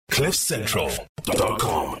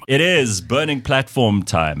CliffCentral.com. It is burning platform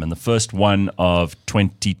time and the first one of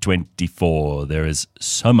 2024. There is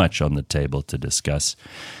so much on the table to discuss.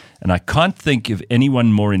 And I can't think of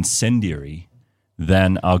anyone more incendiary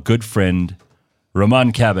than our good friend,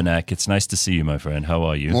 Roman Kabanak. It's nice to see you, my friend. How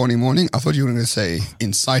are you? Morning. I thought you were going to say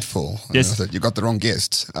insightful. Yes. I thought you got the wrong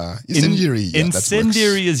guest. Incendiary.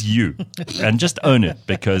 Incendiary is you. And just own it,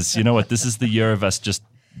 because you know what? This is the year of us just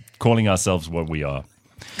calling ourselves what we are.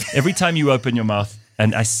 Every time you open your mouth,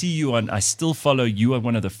 and I see you I still follow, you are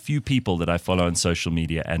one of the few people that I follow on social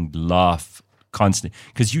media and laugh constantly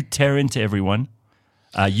because you tear into everyone.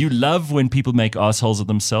 You love when people make assholes of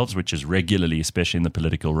themselves, which is regularly, especially in the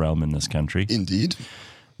political realm in this country. Indeed.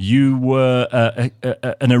 You were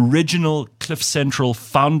an original Cliff Central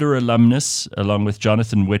founder alumnus, along with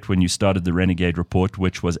Jonathan Witt, when you started the Renegade Report,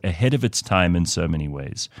 which was ahead of its time in so many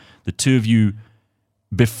ways. The two of you,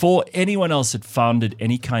 before anyone else had founded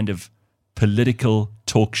any kind of political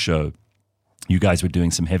talk show, you guys were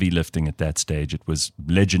doing some heavy lifting at that stage. It was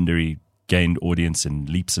legendary, gained audience in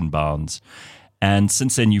leaps and bounds. And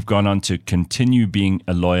since then, you've gone on to continue being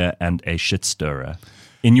a lawyer and a shit stirrer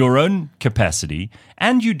in your own capacity.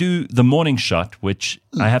 And you do the Morning Shot, which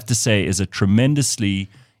I have to say is a tremendously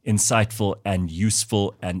insightful and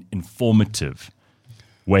useful and informative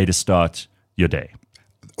way to start your day.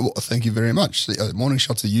 Well, thank you very much. The Morning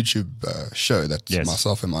Shot's a YouTube show that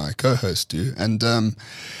myself and my co-host do. And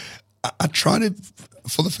I try to,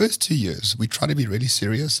 for the first 2 years, we try to be really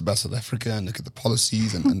serious about South Africa and look at the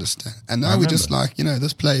policies and understand. And now we're just like,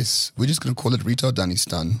 this place, we're just going to call it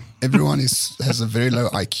Retail-Danistan. Everyone has a very low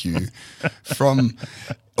IQ. From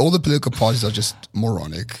all the political parties are just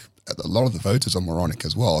moronic. A lot of the voters are moronic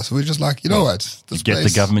as well. So we're just like, you know what? You get the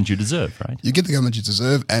government you deserve, right? You get the government you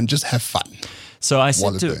deserve and just have fun. So I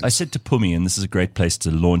said to Pumi, and this is a great place to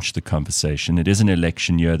launch the conversation. It is an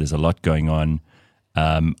election year. There's a lot going on.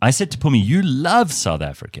 I said to Pumi, you love South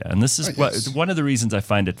Africa. And this is one of the reasons I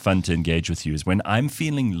find it fun to engage with you is when I'm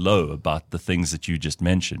feeling low about the things that you just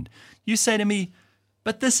mentioned, you say to me,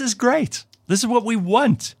 but this is great. This is what we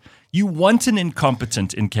want. You want an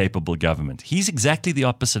incompetent, incapable government. He's exactly the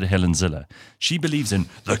opposite of Helen Ziller. She believes in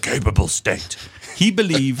the capable state. He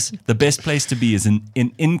believes the best place to be is in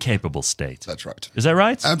an incapable state. That's right. Is that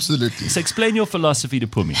right? Absolutely. So explain your philosophy to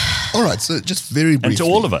Pumi. All right, so just very briefly. And to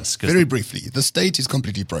all of us. Very briefly, the state is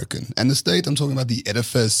completely broken. And the state, I'm talking about the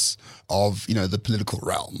edifice of, the political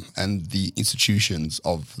realm and the institutions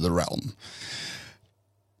of the realm.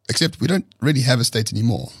 Except we don't really have a state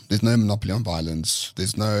anymore. There's no monopoly on violence.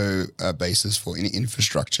 There's no basis for any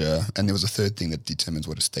infrastructure. And there was a third thing that determines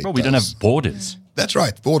what a state does. We don't have borders. That's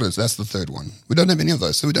right, borders. That's the third one. We don't have any of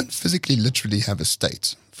those. So we don't physically, literally have a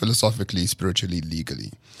state, philosophically, spiritually,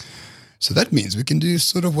 legally. So that means we can do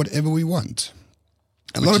sort of whatever we want.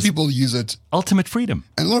 A lot of people use it. Ultimate freedom.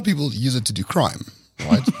 And a lot of people use it to do crime,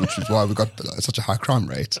 right? Which is why we've got such a high crime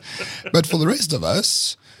rate. But for the rest of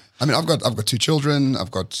us, I've got 2 children.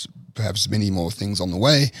 I've got perhaps many more things on the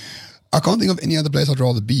way. I can't think of any other place I'd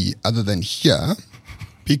rather be other than here,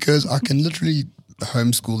 because I can literally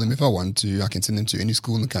homeschool them if I want to. I can send them to any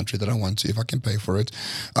school in the country that I want to if I can pay for it.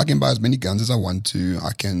 I can buy as many guns as I want to.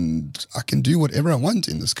 I can do whatever I want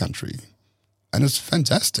in this country. And it's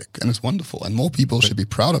fantastic and it's wonderful. And more people should be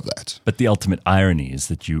proud of that. But the ultimate irony is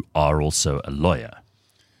that you are also a lawyer.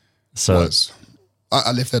 So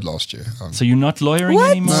I left that last year. So you're not lawyering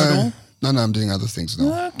anymore at all? No, I'm doing other things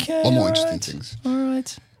now. Okay. A lot more interesting things. All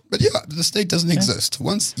right. But yeah, the state doesn't exist.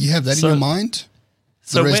 Once you have that in your mind,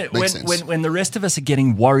 so the rest makes sense. when the rest of us are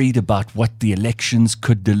getting worried about what the elections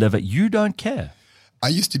could deliver, you don't care. I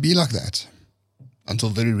used to be like that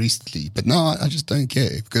until very recently. But now I just don't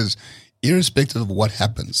care, because irrespective of what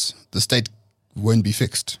happens, the state won't be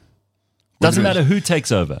fixed. Doesn't matter who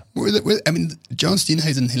takes over. John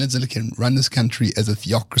Steenhuisen and Helen Ziller can run this country as a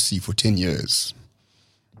theocracy for 10 years.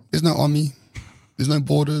 There's no army. There's no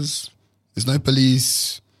borders. There's no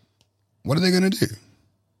police. What are they going to do?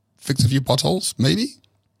 Fix a few potholes? Maybe.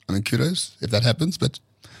 Kudos if that happens, but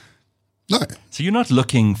no. So you're not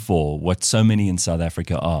looking for what so many in South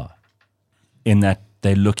Africa are, in that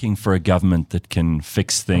they're looking for a government that can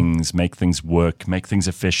fix things, make things work, make things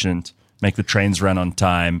efficient, make the trains run on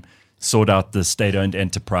time, sort out the state-owned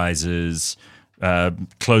enterprises,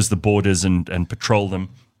 close the borders and patrol them.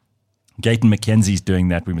 Gayton McKenzie's doing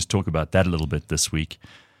that. We must talk about that a little bit this week.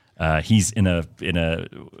 He's in a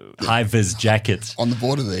high-vis jacket. On the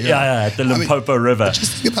border there, yeah. At the Limpopo River.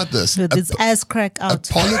 Just think about this. With his ass crack out.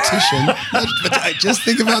 A politician. Just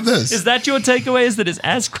think about this. Is that your takeaway? Is that his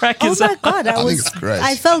ass crack is out? Oh my God. I think it's great.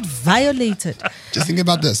 I felt violated. Just think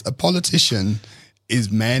about this. A politician is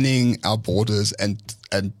manning our borders and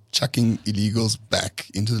chucking illegals back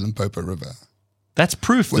into the Limpopo River. That's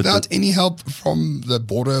proof without any help from the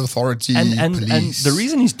border authority, and police. And the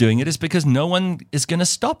reason he's doing it is because no one is going to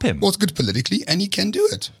stop him. Well, it's good politically, and he can do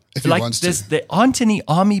it if he wants to. There aren't any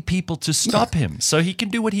army people to stop him, so he can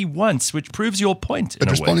do what he wants, which proves your point.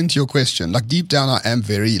 But responding to your question, like deep down, I am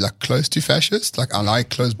very close to fascist. Like I like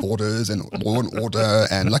closed borders and law and order,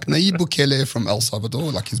 and like Nayib Bukele from El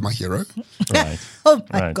Salvador, like he's my hero. Right. Oh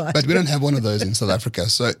my God. But we don't have one of those in South Africa.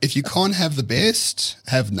 So if you can't have the best,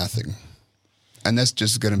 have nothing. And that's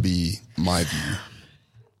just going to be my view.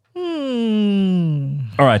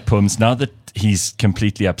 All right, Pums, now that he's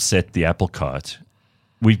completely upset the apple cart,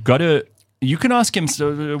 we've got to, you can ask him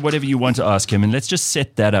whatever you want to ask him, and let's just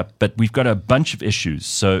set that up. But we've got a bunch of issues.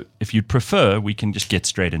 So if you'd prefer, we can just get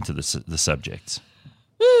straight into the subjects.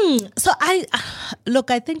 So I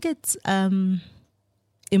think it's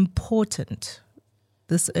important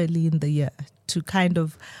this early in the year to kind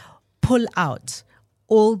of pull out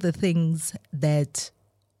all the things that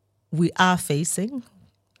we are facing,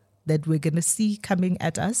 that we're going to see coming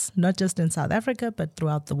at us, not just in South Africa, but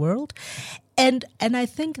throughout the world. And I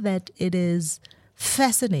think that it is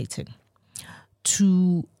fascinating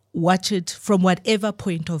to watch it from whatever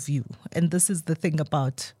point of view. And this is the thing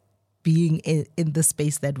about being in the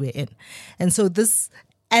space that we're in. And so this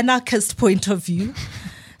anarchist point of view,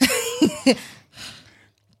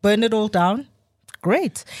 burn it all down.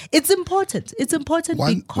 Great. It's important. It's important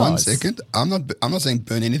because... One second. I'm not saying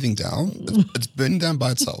burn anything down. It's burning down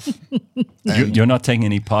by itself. You're not taking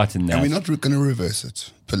any part in that. And we're not going to reverse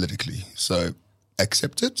it politically. So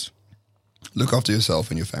accept it. Look after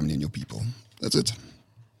yourself and your family and your people. That's it.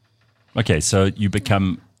 Okay, so you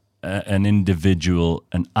become an individual,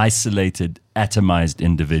 an isolated, atomized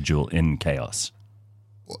individual in chaos.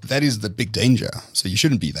 Well, that is the big danger. So you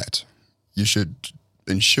shouldn't be that. You should...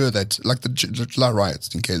 ensure that, like the July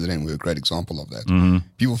riots in KZN were a great example of that. Mm-hmm.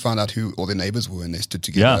 People found out who all their neighbors were and they stood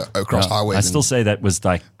together across highways. I still say that was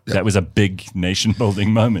that was a big nation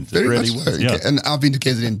building moment. Very it really much was. so. Yeah. And I've been to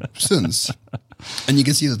KZN since. And you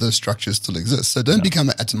can see that those structures still exist. So don't become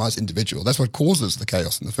an atomized individual. That's what causes the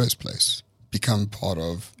chaos in the first place. Become part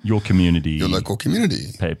of your community, your local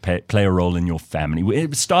community. Play a role in your family.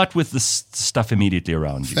 Start with the stuff immediately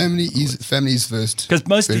around you. Family is first. Because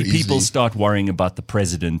mostly people start worrying about the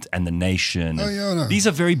president and the nation. Oh, yeah, I know. These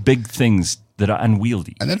are very big things that are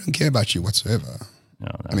unwieldy. And they don't care about you whatsoever.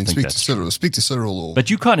 No, I mean, speak to Cyril. But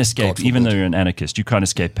you can't escape, even though you're an anarchist, you can't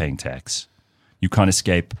escape paying tax. You can't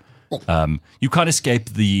escape... you can't escape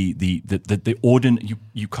the ordinary...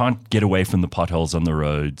 You can't get away from the potholes on the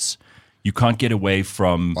roads. You can't get away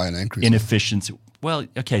from inefficiency. Well,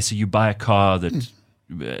 okay, so you buy a car that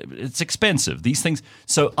it's expensive. These things.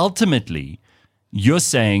 So ultimately, you're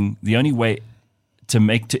saying the only way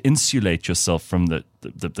to insulate yourself from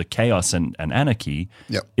the chaos and anarchy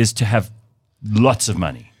is to have lots of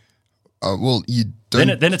money. Well, you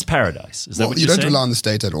don't. Then it's paradise. Is that what you're saying? You don't rely on the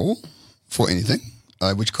state at all for anything,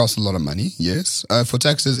 which costs a lot of money. Yes, for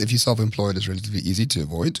taxes, if you're self-employed, it's relatively easy to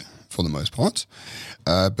avoid for the most part.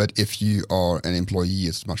 But if you are an employee,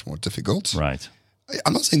 it's much more difficult. Right.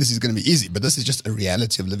 I'm not saying this is going to be easy, but this is just a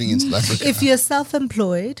reality of living in South Africa. If you're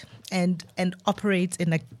self-employed and operate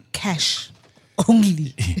in a cash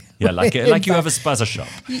only, like you have a spaza shop.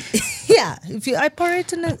 Yeah, if you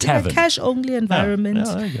operate in a cash only environment,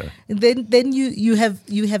 there you go. then you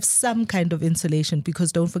have some kind of insulation,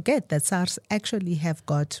 because don't forget that SARS actually have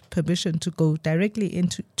got permission to go directly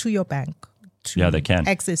to your bank. They can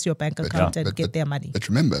access your bank account and get their money. But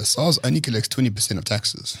remember, SARS only collects 20% of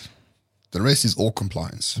taxes. The rest is all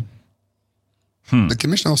compliance. The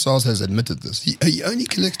commissioner of SARS has admitted this. He only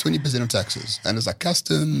collects 20% of taxes, and it's like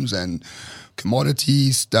customs and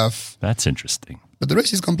commodity stuff. That's interesting. But the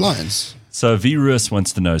rest is compliance. So V. Ruus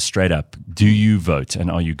wants to know straight up, do you vote,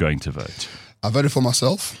 and are you going to vote? I voted for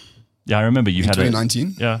myself. Yeah, I remember you had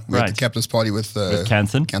 2019. We had the capitalist party with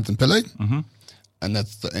Kanthan Pillay. Mm-hmm. And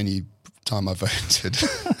that's the only time I voted.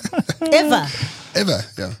 Ever,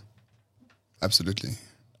 yeah. Absolutely.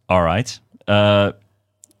 All right. A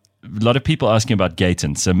lot of people asking about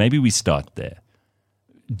Gayton, so maybe we start there.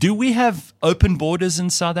 Do we have open borders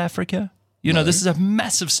in South Africa? No. This is a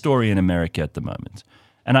massive story in America at the moment.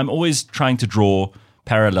 And I'm always trying to draw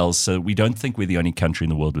parallels so we don't think we're the only country in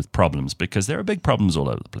the world with problems, because there are big problems all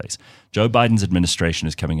over the place. Joe Biden's administration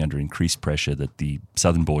is coming under increased pressure that the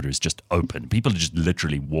southern border is just open. People are just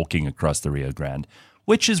literally walking across the Rio Grande,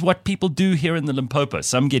 which is what people do here in the Limpopo.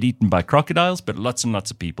 Some get eaten by crocodiles, but lots and lots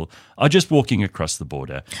of people are just walking across the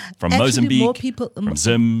border from Mozambique, from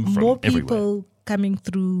Zim, from more everywhere. People coming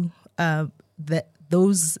through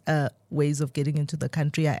those ways of getting into the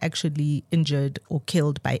country are actually injured or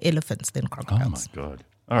killed by elephants than Oh, my crocodiles. God.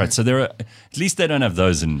 All right. So there are, at least they don't have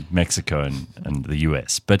those in Mexico and the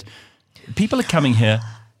US. But people are coming here.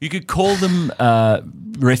 You could call them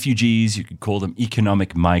refugees. You could call them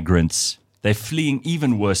economic migrants. They're fleeing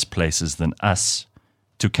even worse places than us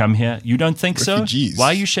to come here. You don't think Refugees. so? Why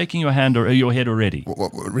are you shaking your hand or your head already?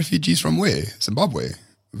 What, refugees from where? Zimbabwe.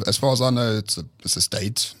 As far as I know, it's a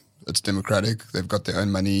state. It's democratic. They've got their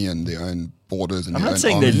own money and their own borders. And I'm their not own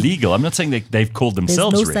saying army. they're legal. I'm not saying they've called There's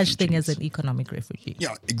themselves no refugees. such thing as an economic refugee.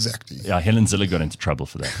 Yeah, exactly. Yeah, Helen Ziller got into trouble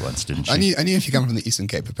for that once, didn't she? Only if you come from the Eastern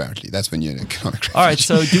Cape, apparently. That's when you're an economic refugee. All right,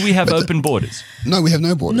 so do we have open borders? No, we have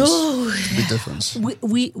no borders. No. It's a big difference.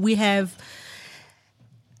 We have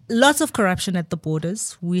lots of corruption at the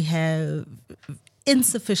borders. We have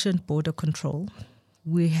insufficient border control.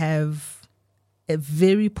 We have a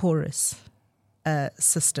very porous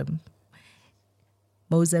system.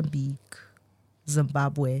 Mozambique,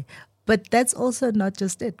 Zimbabwe. But that's also not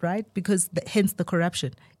just it, right? Because hence the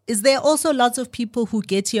corruption. Is there also lots of people who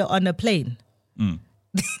get here on a plane? They're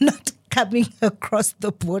not coming across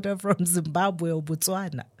the border from Zimbabwe or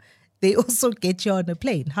Botswana. They also get you on a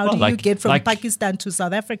plane. How do you get from Pakistan to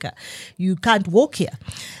South Africa? You can't walk here.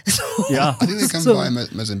 So, Yeah. I think they come via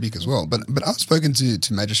Mozambique as well. But I've spoken to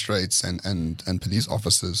magistrates and police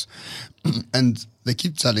officers, and they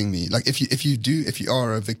keep telling me, like, if you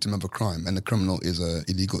are a victim of a crime and the criminal is an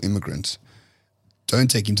illegal immigrant, don't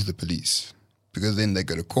take him to the police, because then they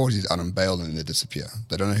go to court, he's out on bail, and they disappear.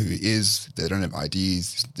 They don't know who he is. They don't have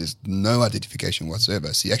IDs. There's no identification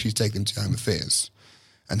whatsoever. So you actually take them to Home Affairs,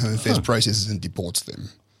 and Home Affairs processes and deports them.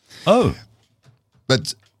 Oh,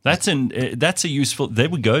 But that's a useful. There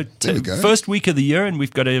we go. There we go. First week of the year, and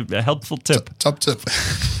we've got a helpful tip. top tip.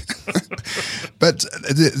 But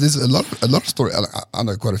there's a lot of story. I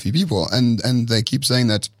know quite a few people, and they keep saying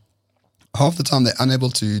that half the time they're unable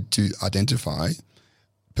to identify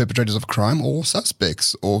perpetrators of crime or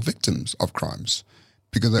suspects or victims of crimes,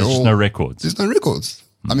 because There's just no records. There's no records.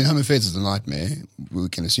 I mean, Home Affairs is a nightmare. We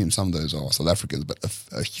can assume some of those are South Africans, but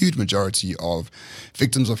a huge majority of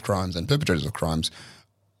victims of crimes and perpetrators of crimes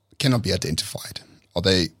cannot be identified. Are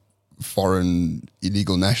they foreign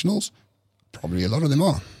illegal nationals? Probably a lot of them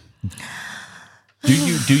are.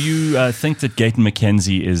 Do you think that Gayton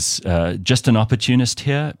McKenzie is just an opportunist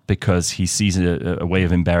here because he sees a way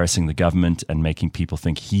of embarrassing the government and making people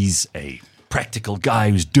think he's a practical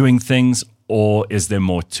guy who's doing things, or is there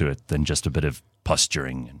more to it than just a bit of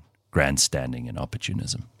posturing and grandstanding and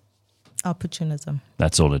opportunism? Opportunism.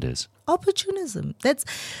 That's all it is. Opportunism.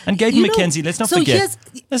 And Gayton McKenzie, let's not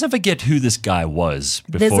forget who this guy was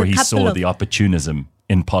before he saw the opportunism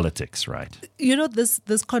in politics, right? You know, this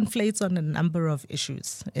conflates on a number of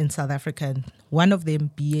issues in South Africa, and one of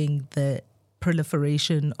them being the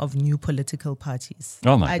proliferation of new political parties.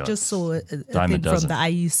 Oh my God. I just saw a thing Dime a from dozen. the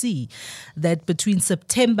IEC that between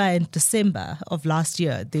September and December of last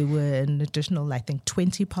year, there were an additional, I think,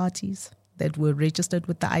 20 parties that were registered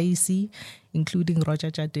with the IEC, including Roger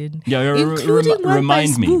Jardine. Yeah, including one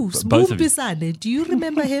remind by me, Spoofs, both Boom of you. Bisane. Do you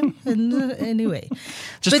remember him? And, anyway.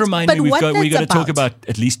 Just But remind me, we what got to that's talk about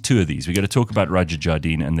at least two of these. We got to talk about Roger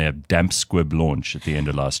Jardine and their damp squib launch at the end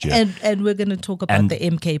of last year. And we're going to talk about the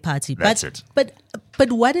MK party. That's it. But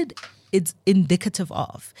what it's indicative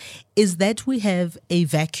of is that we have a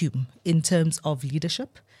vacuum in terms of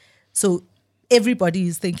leadership. So everybody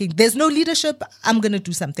is thinking, there's no leadership, I'm going to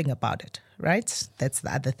do something about it, right? That's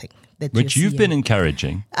the other thing. Which you've been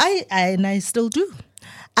encouraging. I still do.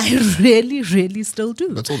 I really, really still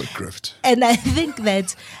do. That's all the grift. And I think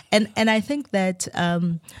that, and I think that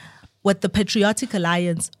what the Patriotic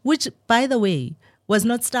Alliance, which, by the way, was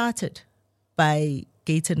not started by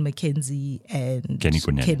Gayton McKenzie and Kenny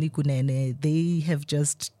Kunene, they have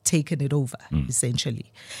just taken it over,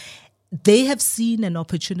 essentially. They have seen an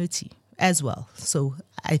opportunity as well. So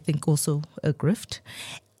I think also a grift.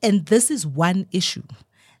 And this is one issue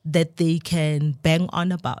that they can bang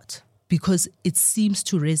on about because it seems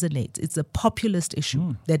to resonate. It's a populist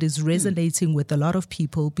issue that is resonating with a lot of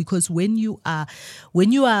people, because when you are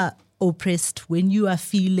oppressed, when you are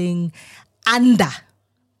feeling under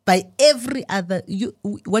by every other,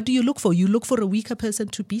 what do you look for? You look for a weaker person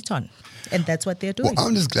to beat on. And that's what they're doing. Well,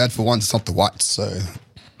 I'm just glad for once it's not the whites, so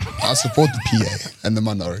I support the PA and the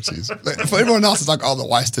minorities. For everyone else, it's like, oh, the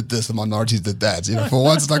whites did this, the minorities did that. You know, for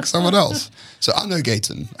once, it's like someone else. So I know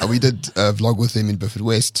Gayton. We did a vlog with him in Beaufort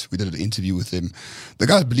West. We did an interview with him. The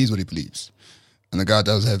guy believes what he believes. And the guy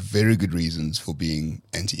does have very good reasons for being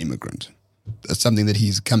anti-immigrant. That's something that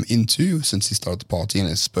he's come into since he started the party and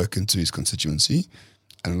has spoken to his constituency.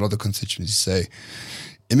 And a lot of the constituencies say,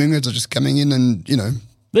 immigrants are just coming in and,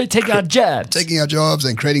 They take our jabs. taking our jobs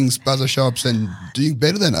and creating spaza shops and doing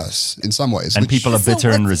better than us in some ways. And people are bitter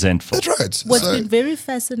and resentful. That's right. What's been very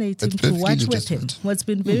fascinating it's to watch perfectly with him. legitimate. What's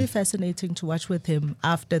been very fascinating to watch with him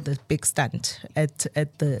after the big stunt at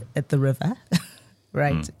the river,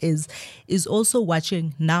 right? Is also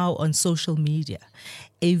watching now on social media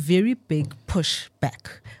a very big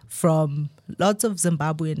pushback from lots of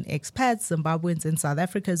Zimbabwean expats, Zimbabweans in South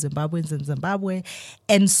Africa, Zimbabweans in Zimbabwe,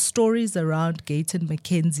 and stories around Gayton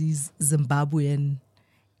McKenzie's Zimbabwean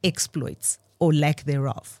exploits or lack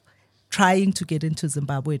thereof. Trying to get into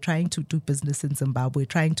Zimbabwe, trying to do business in Zimbabwe,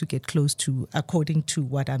 trying to get close to, according to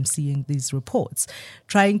what I'm seeing these reports,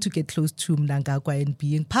 trying to get close to Mnangagwa and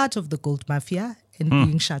being part of the gold mafia and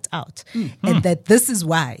being shut out. And that this is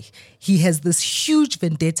why he has this huge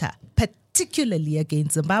vendetta, particularly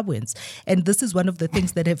against Zimbabweans. And this is one of the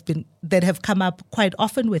things that have come up quite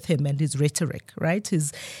often with him and his rhetoric, right?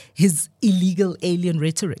 His illegal alien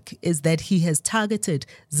rhetoric is that he has targeted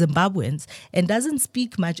Zimbabweans and doesn't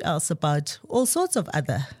speak much else about all sorts of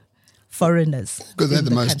other foreigners. Because they're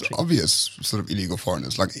the most country. obvious sort of illegal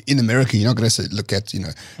foreigners. Like in America, you're not going to look at,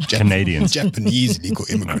 Canadians. Japanese illegal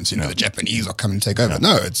immigrants. The Japanese are coming to take over.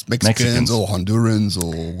 No, it's Mexicans or Hondurans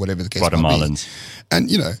or whatever the case might be. Guatemalans. And,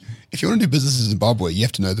 if you want to do business in Zimbabwe, you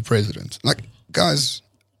have to know the president. Like, guys,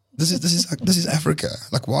 this is Africa.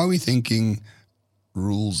 Like, why are we thinking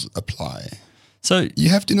rules apply? So You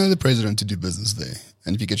have to know the president to do business there.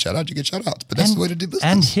 And if you get shut out, you get shut out. But that's the way to do business.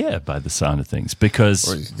 And here, by the sound of things, because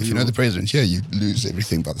Or if you know the president here, you lose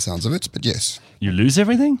everything by the sounds of it. But yes, you lose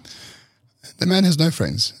everything. the man has no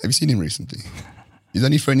friends. Have you seen him recently? His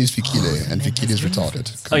only friend is Fikile, and Fikile is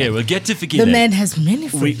retarded. Okay, we'll get to Fikile. The man has many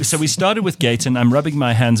friends. So we started with Gayton. I'm rubbing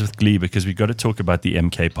my hands with glee because we've got to talk about the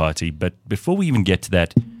MK party. But before we even get to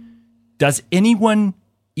that, does anyone,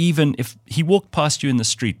 even if he walked past you in the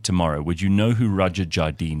street tomorrow, would you know who Roger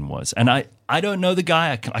Jardine was? And I don't know the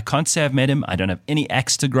guy. I can't say I've met him. I don't have any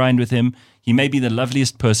axe to grind with him. He may be the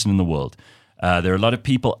loveliest person in the world. There are a lot of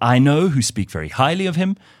people I know who speak very highly of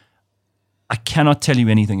him. I cannot tell you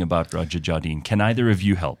anything about Roger Jardine. Can either of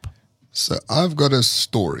you help? So I've got a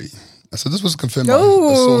story. So this was confirmed by a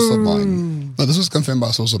source of mine. No, this was confirmed by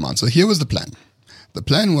a source of mine. So here was the plan. The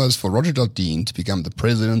plan was for Roger Jardine to become the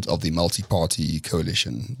president of the multi-party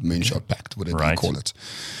coalition, Moonshot Pact, whatever you call it.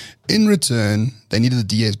 In return, they needed the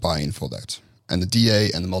DA's buy-in for that. And the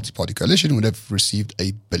DA and the multi-party coalition would have received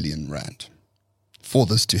R1 billion for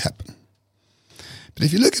this to happen. But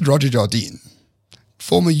if you look at Roger Jardine,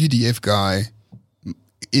 former UDF guy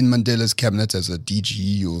in Mandela's cabinet as a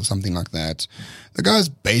DG or something like that, the guy's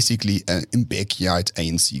basically an Mbekiite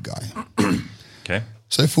ANC guy. Okay.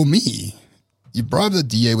 So for me, you bribe the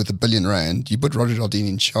DA with R1 billion, you put Roger Jardine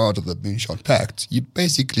in charge of the Moonshot Pact, you're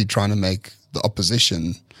basically trying to make the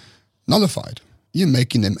opposition nullified. You're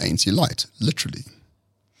making them ANC light, literally.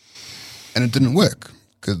 And it didn't work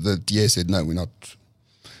because the DA said, no,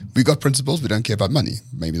 we got principles, we don't care about money.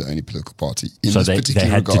 Maybe the only political party in So this they particular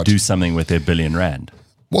had regard. to do something with their R1 billion.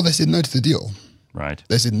 Well, they said no to the deal. Right.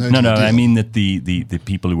 They said no to the deal. I mean that the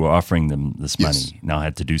people who were offering them this money now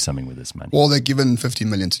had to do something with this money. Well, they're given 50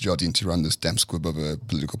 million to Jardine to run this damn squib of a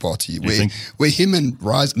political party think? where him and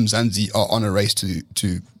Rise Mzansi are on a race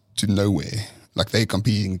to nowhere. Like they're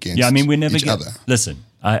competing against we never each other. Listen,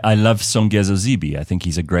 I love Songezo Zibi. I think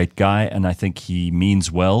he's a great guy, and I think he means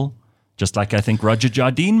well, just like I think Roger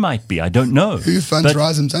Jardine might be. I don't know. Who funds But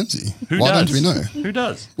Rise Mzansi? who Why does? don't we know? Who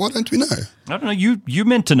does? Why don't we know? I don't know. You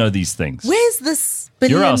meant to know these things. Where's this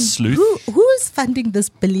billion? You're our sleuth. Who is funding this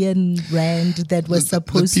R1 billion that was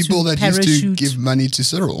supposed the people to that parachute? used to give money to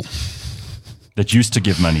Cyril. That used to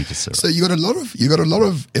give money to Cyril. So you got a lot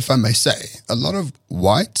of, if I may say, a lot of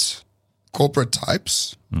white corporate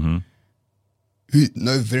types who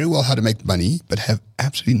know very well how to make money, but have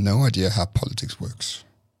absolutely no idea how politics works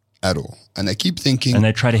at all. And they keep thinking, And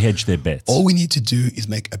they try to hedge their bets. all we need to do is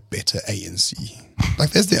make a better ANC.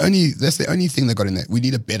 Like that's the only thing they got in there. We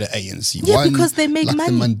need a better ANC. Yeah, because they make like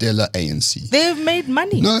money. the Mandela ANC. They've made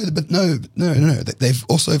money. No. They've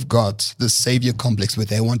also got the savior complex where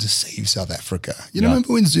they want to save South Africa. You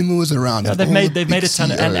remember when Zuma was around? Yeah, and they've all made the a big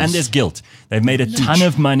ton of, and CEOs? there's guilt. They've made a ton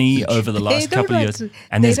of money over the They last don't couple of want years, to-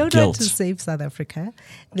 and they there's don't guilt. want to save South Africa.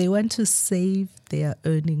 They want to save their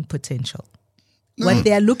earning potential. What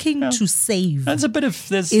they are looking to save There's a bit of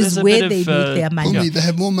there's a where bit they of, make their money. For me, they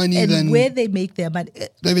have more money And than where they make their money.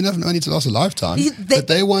 they have enough money to last a lifetime. But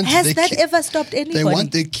they want has their that ever stopped anybody? They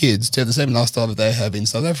want their kids to have the same lifestyle that they have in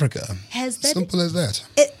South Africa. Has that Simple as that.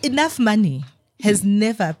 enough money has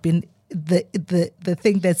never been the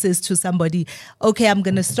thing that says to somebody, okay, I'm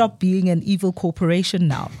going to stop being an evil corporation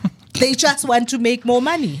now. They just want to make more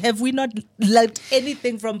money. Have we not learned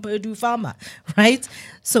anything from Purdue Pharma, right?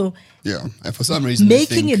 So Yeah, and for some reason, they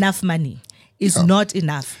making think enough money is not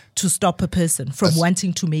enough to stop a person from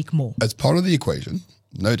wanting to make more. it's part of the equation,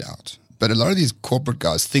 no doubt. But a lot of these corporate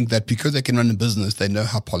guys think that because they can run a business, they know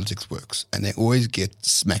how politics works, and they always get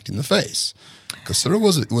smacked in the face. Because Cyril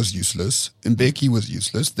was useless, Mbeki was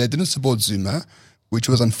useless. They didn't support Zuma, which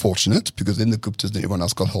was unfortunate because then the Guptas and everyone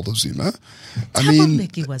else got hold of Zuma. Thabo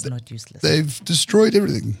Mbeki was not useless. They've destroyed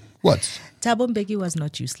everything. What? Thabo Mbeki was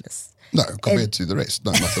not useless. No, compared to the rest.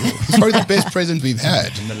 No, not at all. He's probably the best president we've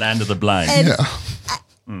had. In the land of the blind.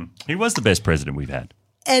 He was the best president we've had.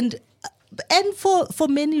 And for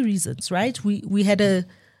many reasons, right? We had an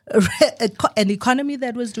economy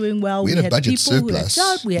that was doing well. We had a budget people who had surplus.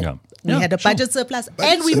 jobs. We had a budget surplus,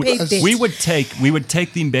 and we paid debt. We would take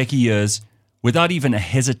the Mbeki years without even a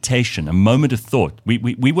hesitation, a moment of thought.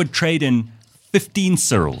 We would trade in 15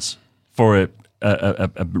 Cyrils for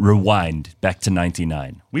a rewind back to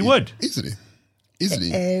 99. We would. Easily.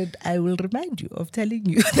 And I will remind you of telling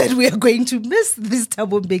you that we are going to miss these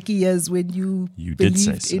Thabo Mbeki years when you did say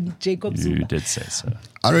believed so. in Jacob Zuma. You did say so.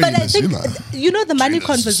 I really But I miss think, Zuma. the money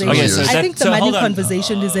conversation, Okay, so I think the money hold on.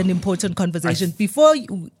 conversation is an important conversation before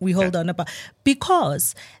we hold on about,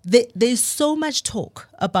 because there's so much talk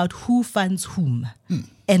about who funds whom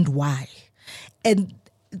and why. And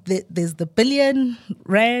there's the billion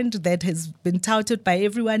rand that has been touted by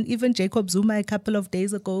everyone. Even Jacob Zuma a couple of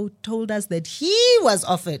days ago told us that he was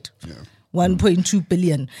offered 1.2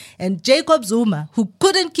 billion. And Jacob Zuma, who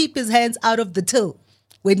couldn't keep his hands out of the till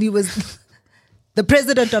when he was the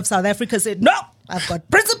president of South Africa, said, no, I've got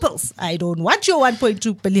principles. I don't want your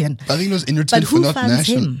 1.2 billion. I think it was in return But for who not funds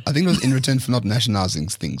him? I think it was in return for not nationalizing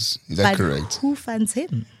things. Is that But correct? who funds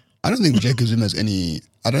him? I don't think Jacob Zuma has any.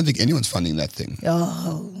 I don't think anyone's funding that thing.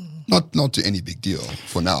 Oh, Not to any big deal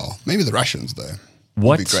for now. Maybe the Russians though.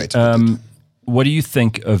 What Would be great. what do you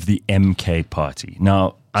think of the MK party?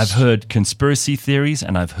 Now, I've heard conspiracy theories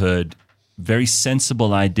and I've heard very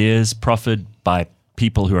sensible ideas proffered by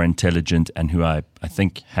people who are intelligent and who I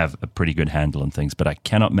think have a pretty good handle on things, but I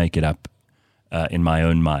cannot make it up in my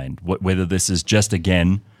own mind. Whether this is just,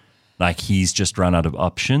 again, like he's just run out of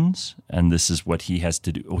options and this is what he has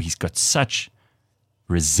to do, or he's got such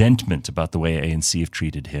resentment about the way ANC have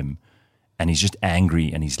treated him, and he's just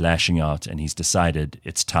angry and he's lashing out and he's decided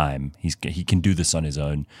it's time. He can do this on his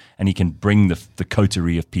own, and he can bring the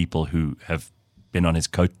coterie of people who have been on his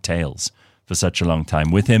coattails for such a long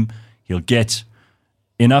time with him. He'll get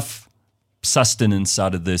enough sustenance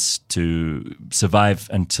out of this to survive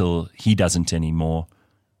until he doesn't anymore,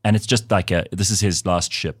 and it's just like this is his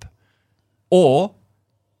last ship. Or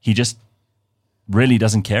he just really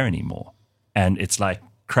doesn't care anymore. And it's like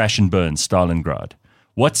crash and burn, Stalingrad.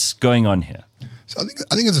 What's going on here? So I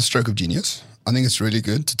think it's a stroke of genius. I think it's really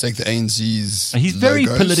good to take the ANC's He's very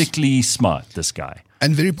logos, politically smart, this guy.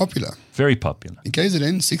 and very popular. Very popular. In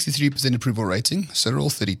KZN, 63% approval rating, Cyril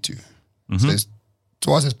 32. So it's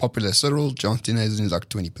twice as popular as Cyril. John Steenhuisen is like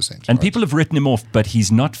 20%. And right? people have written him off, but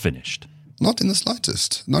he's not finished. Not in the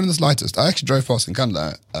slightest. Not in the slightest. I actually drove past in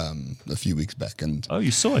Kandla a few weeks back, and Oh, you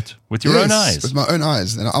saw it with your own Yes, eyes. with my own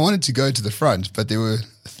eyes. And I wanted to go to the front, but there were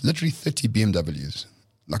literally 30 BMWs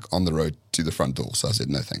like on the road to the front door. So I said,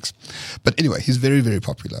 no, thanks. But anyway, he's very, very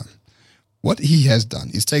popular. What he has done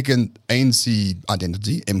is taken ANC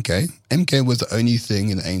identity, MK. MK was the only thing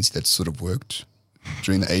in the ANC that sort of worked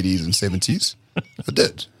during the 80s and 70s. It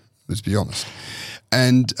did, let's be honest.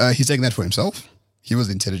 And he's taken that for himself. He was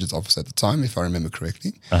the intelligence officer at the time, if I remember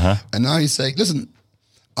correctly. And now he's saying, listen,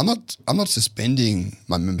 I'm not suspending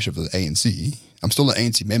my membership of the ANC. I'm still an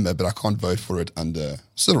ANC member, but I can't vote for it under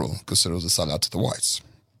Cyril because Cyril's a sellout to the whites.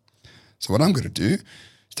 So what I'm going to do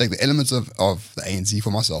is take the elements of the ANC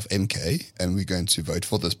for myself, MK, and we're going to vote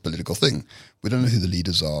for this political thing. We don't know who the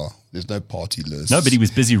leaders are. There's no party list. No, but he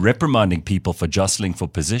was busy reprimanding people for jostling for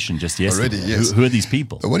position just yesterday. Already, yes. Who are these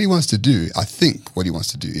people? But what he wants to do, I think what he wants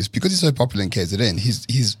to do is, because he's so popular in KZN,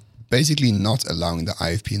 he's basically not allowing the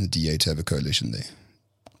IFP and the DA to have a coalition there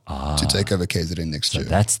to take over KZN next year.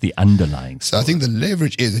 That's the underlying So I story. think the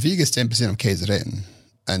leverage is, if he gets 10% of KZN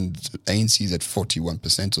and ANC's at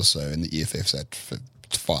 41% or so and the EFF's at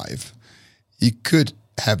 5, he could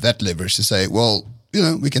have that leverage to say, well,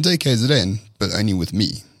 we can take KZN, but only with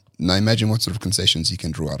me. Now imagine what sort of concessions he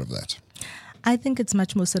can draw out of that. I think it's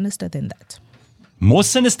much more sinister than that. More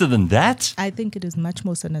sinister than that? I think it is much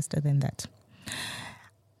more sinister than that.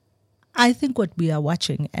 I think what we are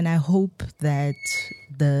watching, and I hope that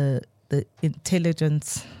the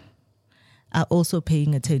intelligence are also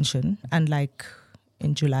paying attention, unlike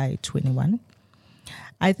in July 21,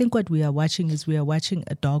 I think what we are watching is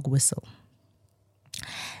a dog whistle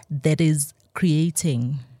that is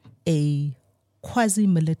creating a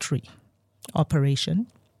quasi-military operation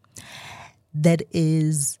that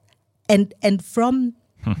is, and from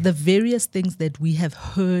the various things that we have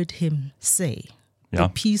heard him say, the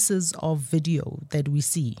pieces of video that we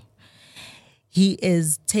see, he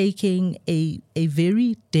is taking a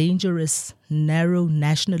very dangerous, narrow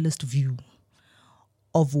nationalist view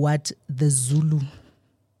of what the Zulu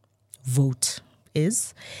vote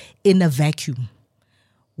is in a vacuum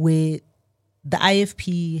where the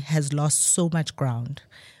IFP has lost so much ground,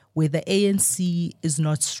 where the ANC is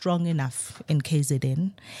not strong enough in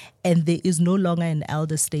KZN, and there is no longer an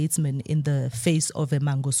elder statesman in the face of a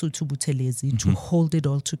Mangosuthu Buthelezi to hold it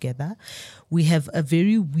all together. We have a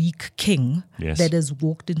very weak king that has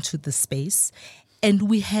walked into the space, and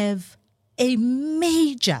we have a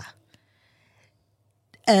major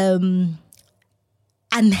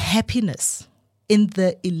unhappiness in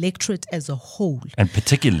the electorate as a whole. And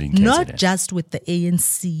particularly in KZN. Not just with the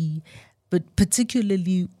ANC, but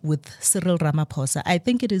particularly with Cyril Ramaphosa. I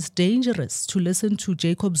think it is dangerous to listen to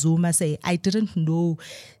Jacob Zuma say, I didn't know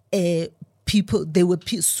people, there were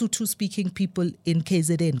Sotho-speaking people in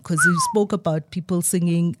KZN, because he spoke about people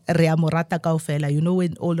singing Rea Morata Kaofela. You know,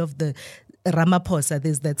 when all of the Ramaphosa,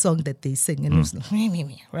 there's that song that they sing, and it's like,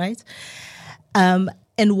 right?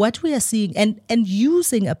 And what we are seeing, and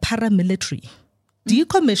using a paramilitary,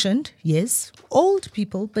 decommissioned, yes, old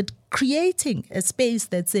people, but creating a space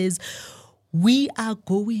that says, we are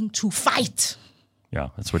going to fight. Yeah,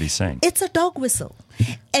 that's what he's saying. It's a dog whistle.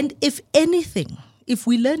 And if anything, if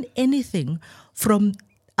we learn anything from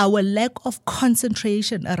our lack of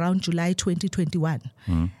concentration around July 2021,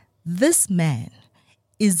 this man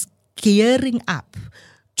is gearing up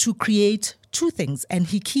to create two things, and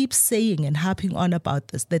he keeps saying and harping on about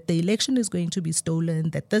this, that the election is going to be stolen,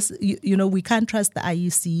 that this, you know, we can't trust the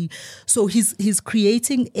IEC. So he's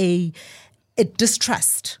creating a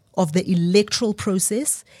distrust of the electoral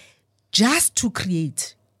process just to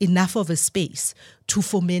create enough of a space to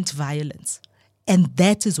foment violence. And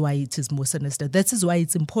that is why it is more sinister. That is why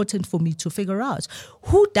it's important for me to figure out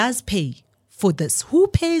who does pay for this. Who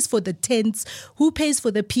pays for the tents? Who pays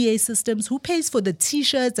for the PA systems? Who pays for the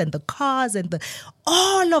T-shirts and the cars and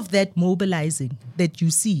all of that mobilizing that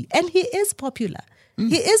you see? And he is popular.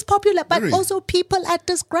 He is popular, but also people are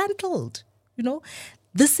disgruntled. You know,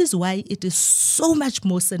 this is why it is so much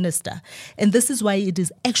more sinister. And this is why it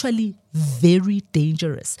is actually very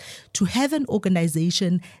dangerous to have an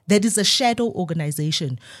organization that is a shadow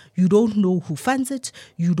organization. You don't know who funds it.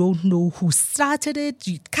 You don't know who started it.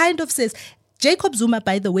 It kind of says, Jacob Zuma,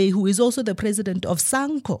 by the way, who is also the president of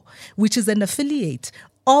SANCO, which is an affiliate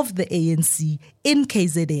of the ANC in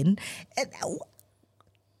KZN.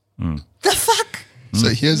 The fuck? So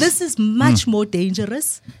this is much more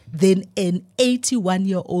dangerous than an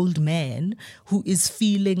 81-year-old man who is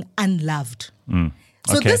feeling unloved.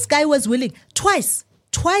 So this guy was willing, twice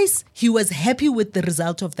he was happy with the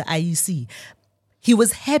result of the IEC. He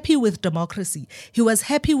was happy with democracy. He was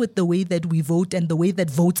happy with the way that we vote and the way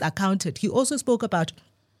that votes are counted. He also spoke about,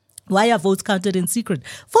 why are votes counted in secret?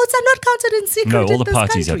 Votes are not counted in secret. No, all the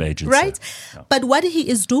parties have agents, right? Yeah. But what he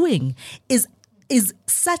is doing is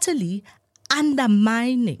subtly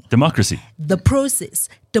undermining democracy. The process.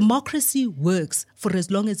 Democracy works for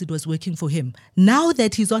as long as it was working for him. Now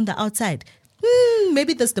that he's on the outside,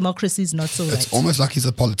 maybe this democracy is not so right. It's almost like he's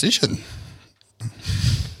a politician.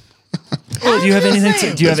 Well, do you have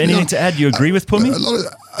anything to add? You agree with Pumi?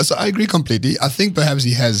 So I agree completely. I think perhaps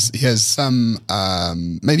he has some.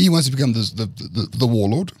 Maybe he wants to become the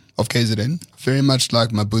warlord of KZN, very much like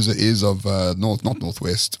Mabuza is of not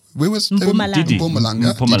Northwest. Where was Mpumalanga?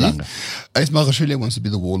 Mpumalanga. Magashule wants to be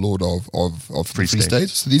the warlord of Free State.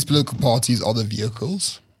 So these political parties are the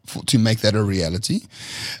vehicles to make that a reality.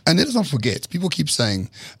 And let us not forget, people keep saying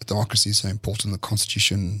democracy is so important, the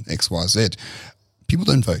Constitution, X, Y, Z. People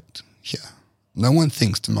don't vote here. No one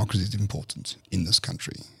thinks democracy is important in this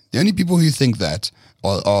country. The only people who think that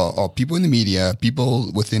are people in the media, people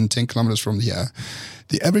within 10 kilometers from here.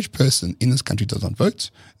 The average person in this country does not vote.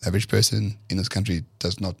 The average person in this country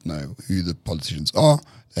does not know who the politicians are.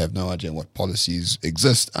 They have no idea what policies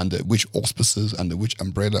exist, under which auspices, under which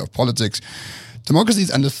umbrella of politics. Democracy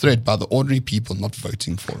is under threat by the ordinary people not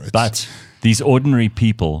voting for it. But these ordinary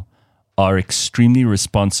people are extremely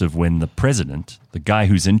responsive when the president, the guy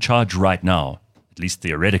who's in charge right now, at least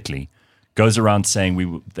theoretically, goes around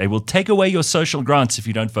saying they will take away your social grants if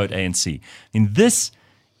you don't vote ANC. And this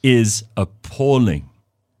is appalling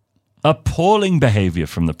behavior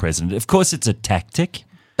from the president. Of course, it's a tactic.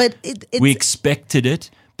 But we expected it.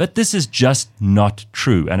 But this is just not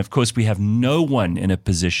true. And of course, we have no one in a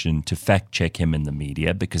position to fact check him in the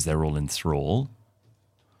media because they're all in thrall.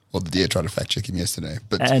 Well, the DA tried to fact check him yesterday.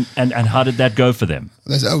 But And how did that go for them?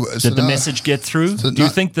 Did the message get through? Do you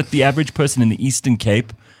think that the average person in the Eastern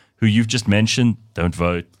Cape, who you've just mentioned, don't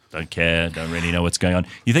vote, don't care, don't really know what's going on,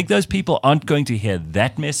 you think those people aren't going to hear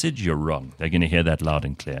that message? You're wrong. They're going to hear that loud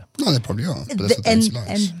and clear. No, they probably are. But that's what the ANC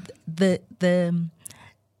likes.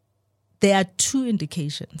 There are two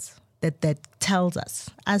indications that tells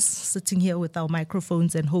us sitting here with our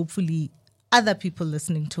microphones and hopefully other people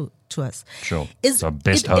listening to us. Sure. It's our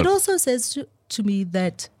best hope. It also says to me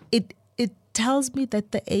that it tells me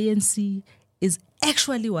that the ANC is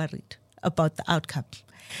actually worried about the outcome.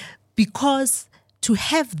 Because to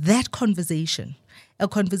have that conversation, a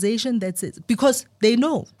conversation that says, because they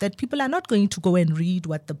know that people are not going to go and read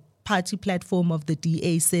what the party platform of the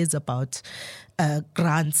DA says about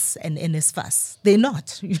grants and NSFAS. They're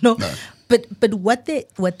not, No. But what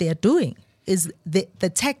they are doing is the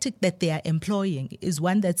tactic that they are employing is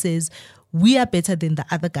one that says, we are better than the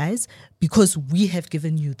other guys because we have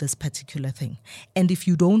given you this particular thing. And if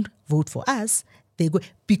you don't vote for us, they go,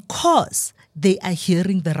 because they are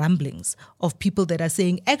hearing the rumblings of people that are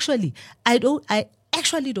saying, actually, I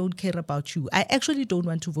actually don't care about you. I actually don't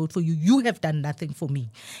want to vote for you. You have done nothing for me.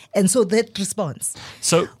 And so that response.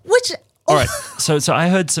 All right. So I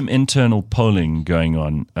heard some internal polling going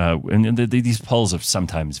on, and these polls are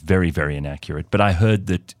sometimes very, very inaccurate, but I heard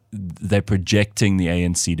that they're projecting the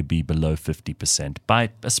ANC to be below 50%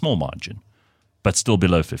 by a small margin, but still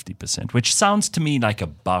below 50%, which sounds to me like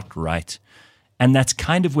about right. And that's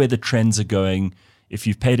kind of where the trends are going. If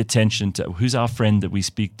you've paid attention to, who's our friend that we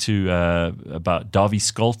speak to about Davy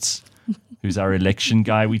Skoltz, who's our election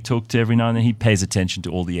guy we talk to every now and then, he pays attention to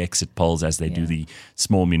all the exit polls as they do the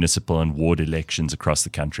small municipal and ward elections across the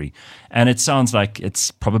country. And it sounds like it's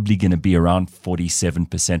probably going to be around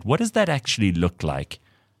 47%. What does that actually look like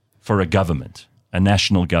for a government, a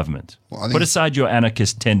national government? Well, put aside your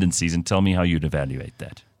anarchist tendencies and tell me how you'd evaluate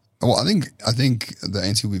that. Well, I think the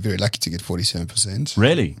ANC will be very lucky to get 47%.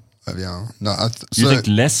 Really? Yeah. No. You think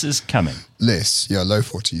less is coming? Less, yeah, low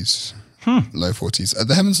 40s. Low 40s.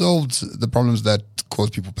 They haven't solved the problems that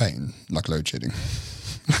cause people pain, like load shedding.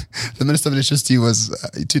 The Minister of Electricity was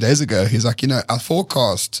 2 days ago. He's like, our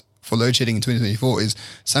forecast for load shedding in 2024 is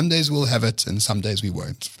some days we'll have it and some days we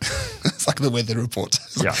won't. It's like the weather report.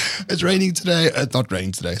 It's raining today. It's not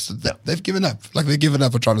raining today. So they've given up. Like they've given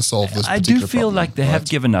up on trying to solve this particular problem. I do feel like they have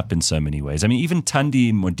given up in so many ways. I mean, even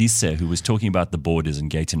Thandi Modise, who was talking about the borders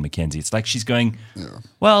and Gayton McKenzie, it's like she's going,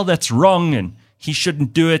 well, that's wrong and he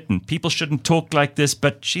shouldn't do it and people shouldn't talk like this,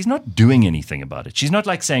 but she's not doing anything about it. She's not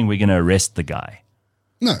like saying we're going to arrest the guy.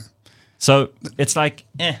 No. So it's like,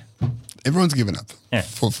 Everyone's given up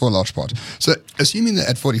for a large part. So assuming that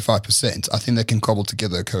at 45%, I think they can cobble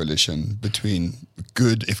together a coalition between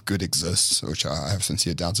good, if good exists, which I have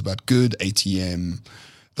sincere doubts about, good, ATM,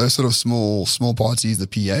 those sort of small parties, the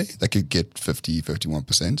PA, they could get 50,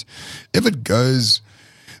 51%. If it goes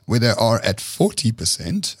where they are at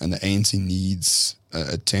 40% and the ANC needs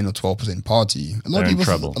a 10 or 12% party, a lot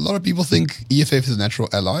of people think EFF is a natural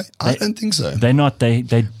ally. I don't think so. They're not. They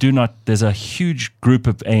do not. There's a huge group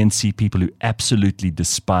of ANC people who absolutely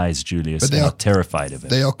despise Julius and are terrified of him.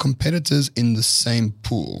 They are competitors in the same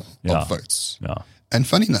pool of votes. Yeah. And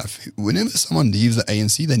funny enough, whenever someone leaves the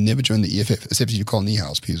ANC, they never join the EFF, except if you call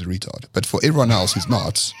Niehaus, he's a retard. But for everyone else who's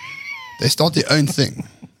not, they start their own thing,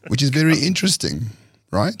 which is very interesting,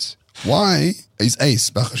 right? Why is Ace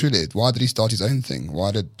Bachashule? Why did he start his own thing?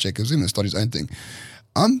 Why did Jacob Zuma start his own thing?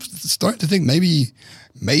 I'm starting to think maybe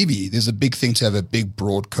there's a big thing to have a big,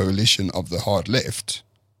 broad coalition of the hard left,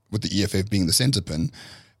 with the EFF being the centerpin.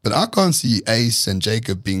 But I can't see Ace and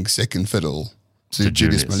Jacob being second fiddle to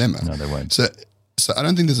Julius Malema. No, they won't. So I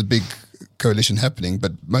don't think there's a big coalition happening.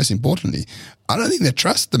 But most importantly, I don't think they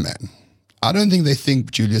trust the man. I don't think they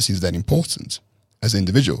think Julius is that important as an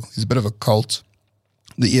individual. He's a bit of a cult.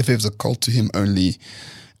 The EFF is a cult to him only,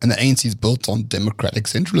 and the ANC is built on democratic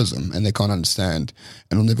centralism, and they can't understand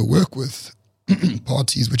and will never work with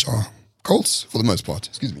parties which are cults for the most part.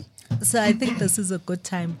 Excuse me. So I think this is a good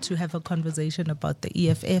time to have a conversation about the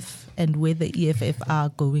EFF and where the EFF are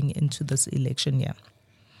going into this election year.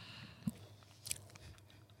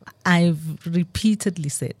 I've repeatedly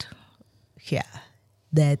said here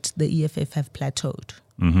that the EFF have plateaued.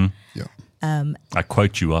 Mm-hmm. Yeah. I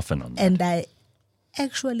quote you often on that. And I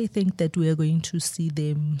actually think that we are going to see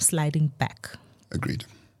them sliding back. Agreed.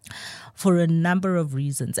 For a number of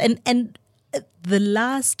reasons. And the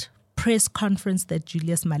last press conference that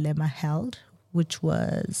Julius Malema held, which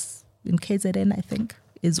was in KZN, I think,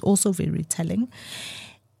 is also very telling.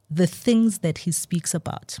 the things that he speaks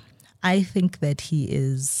about, I think that he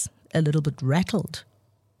is a little bit rattled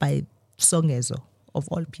by Songezo, of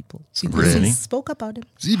all people. Because Really? he spoke about him.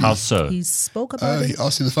 How so? He spoke about He him.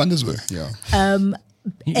 asked who the funders were. Yeah.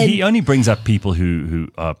 He only brings up people who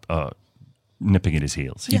are nipping at his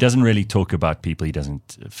heels. He Yeah. doesn't really talk about people he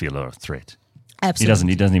doesn't feel are a threat.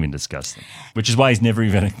 Absolutely. He doesn't even discuss them, which is why he's never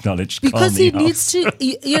even acknowledged Because Carl he Niehaus. needs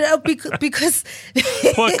to, because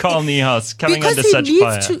Poor Carl Niehaus coming because under such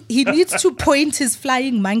fire. he needs to point his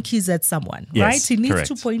flying monkeys at someone, Yes, right? He needs correct.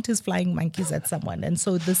 to point his flying monkeys at someone, and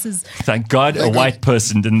so this is. Thank God a white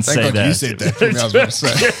person didn't Thank say God that. you said that. I was going to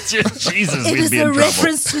say. Jesus, It we'd is be a in trouble.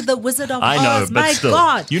 reference to the Wizard of I know, Oz. but My still,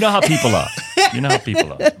 God! you know how people are. You know how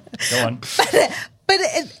people are. Go on. But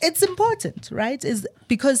it's important, right? Is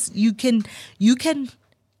because you can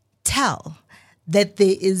tell that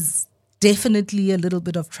there is definitely a little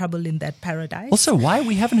bit of trouble in that paradise. Also, why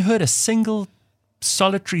we haven't heard a single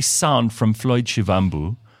solitary sound from Floyd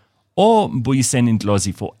Shivambu or Mbuyiseni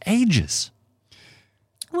Ndlozi for ages.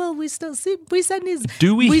 Well, we still see Mbuyiseni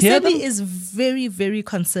Do we hear them? is very, very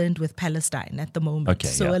concerned with Palestine at the moment. Okay,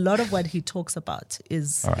 so yeah. a lot of what he talks about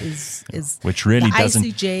is Which really the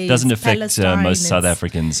ICJs, doesn't affect Palestine, most South it's-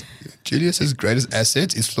 Africans. Julius's greatest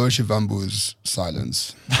asset is Floyd Shivambu's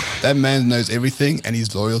silence. That man knows everything and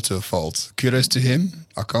he's loyal to a fault. Kudos to him.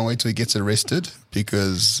 I can't wait till he gets arrested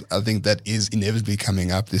because I think that is inevitably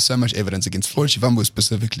coming up. There's so much evidence against Floyd Shivambu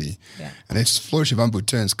specifically. Yeah. And if Floyd Shivambu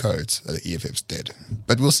turns coat, the EFF's dead.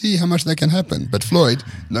 But we'll see how much that can happen. But Floyd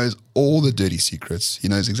knows all the dirty secrets. He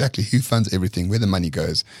knows exactly who funds everything, where the money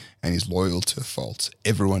goes, and he's loyal to a fault.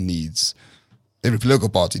 Every political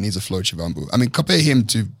party needs a Floyd Shivambu. I mean, compare him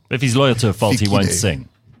to, If he's loyal to a fault, he won't Fikile. sing.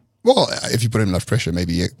 well, if you put him enough pressure,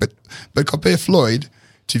 maybe, yeah. But compare Floyd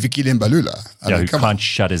to Fikile Mbalula. I Yeah, mean, who come can't on.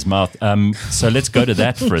 shut his mouth. So let's go to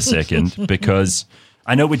that for a second because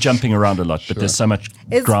I know we're jumping around a lot, but there's so much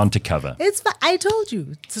It's- ground to cover. I told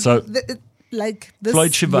you. So, Like this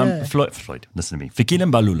Floyd year. Floyd, listen to me. Fikile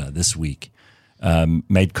Mbalula this week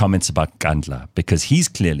made comments about Kandla because he's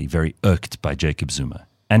clearly very irked by Jacob Zuma.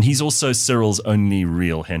 And he's also Cyril's only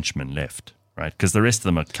real henchman left, right? Because the rest of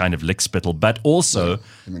them are kind of lickspittle, but also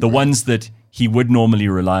the ones that he would normally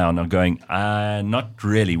rely on are going, not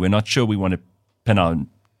really. We're not sure we want to pin our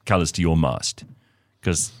colors to your mast.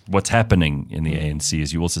 Because what's happening in the ANC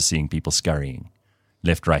is you're also seeing people scurrying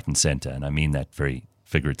left, right, and center. And I mean that very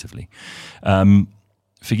figuratively.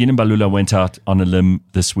 Fikile Mbalula went out on a limb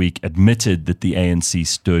this week, admitted that the ANC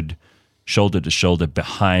stood shoulder to shoulder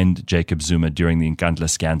behind Jacob Zuma during the Nkandla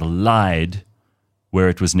scandal, lied where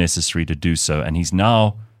it was necessary to do so. And he's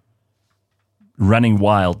now running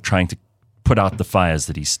wild trying to put out the fires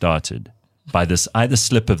that he started by this either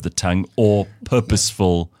slip of the tongue or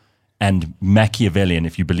purposeful and Machiavellian,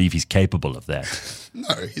 if you believe he's capable of that. No,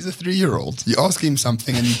 he's a 3-year-old. You ask him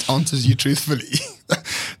something and he answers you truthfully.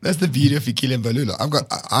 That's the beauty of Fikile Mbalula.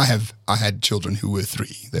 I had children who were 3.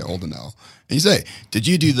 They're older now. And you say, "Did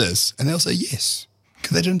you do this?" And they'll say yes,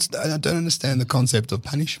 because they don't understand the concept of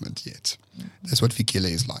punishment yet. That's what Fikile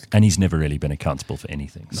is like. And he's never really been accountable for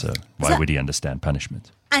anything. So why So- would he understand punishment?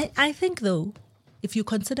 I think, though, if you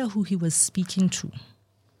consider who he was speaking to,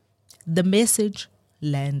 the message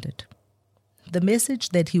landed. The message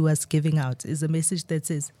that he was giving out is a message that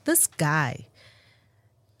says, this guy,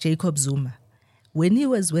 Jacob Zuma, when he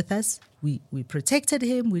was with us, we protected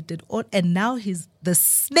him, we did all, and now he's the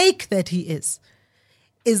snake that he is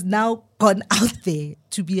now gone out there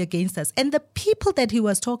to be against us. And the people that he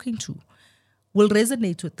was talking to will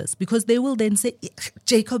resonate with this because they will then say,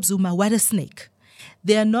 Jacob Zuma, what a snake.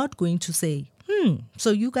 They are not going to say,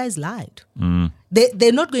 so you guys lied.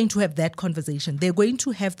 They're not going to have that conversation. They're going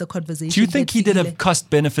to have the conversation. Do you think that he did a Fikile-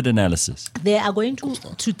 cost-benefit analysis? They are going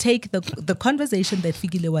to take the conversation that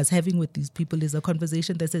Fikile was having with these people is a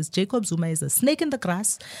conversation that says Jacob Zuma is a snake in the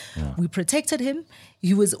grass. Yeah. We protected him.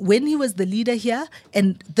 When he was the leader here,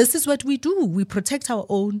 and this is what we do. We protect our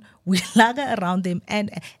own. We lager around them, and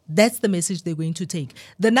that's the message they're going to take.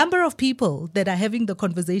 The number of people that are having the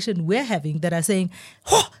conversation we're having that are saying,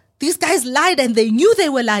 these guys lied and they knew they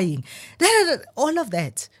were lying. All of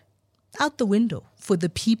that out the window for the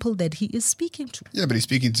people that he is speaking to. Yeah, but he's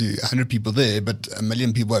speaking to 100 people there, but 1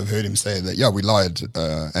 million people have heard him say that, yeah, we lied,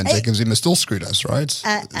 and Jacob Zuma still screwed us, right?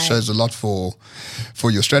 It shows a lot for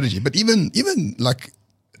your strategy. But even like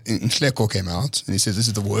Nhleko came out and he says this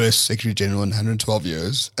is the worst Secretary General in 112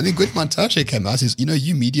 years. I think Gwet Mantashe came out and says,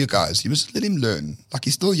 you media guys, you must let him learn. Like,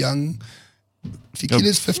 he's still young.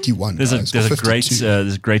 Fikile's 51. There's guys, a or great 52.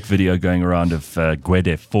 there's a great video going around of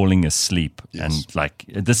Gwede falling asleep, Yes. and like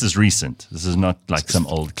this is recent. This is not like some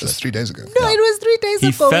old clip. Just 3 days ago. No, it was 3 days He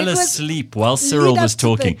ago. fell It was asleep while lead Cyril up was to the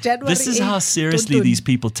talking. January This is how 8th seriously Tuntun. these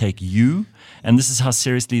people take you, and this is how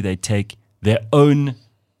seriously they take their own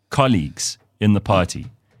colleagues in the party.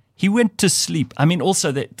 He went to sleep. I mean,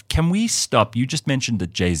 also, that can we stop? You just mentioned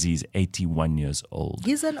that Jay-Z's 81 years old.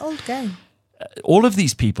 He's an old guy. All of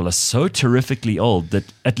these people are so terrifically old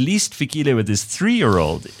that at least Fikile, with his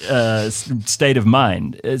 3-year-old state of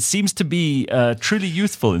mind, seems to be truly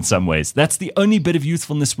youthful in some ways. That's the only bit of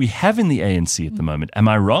youthfulness we have in the ANC at the moment. Am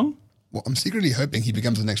I wrong? Well, I'm secretly hoping he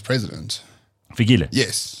becomes the next president. Fikile.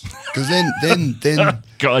 Yes. Because then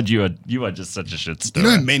God, you are just such a shit you stirrer.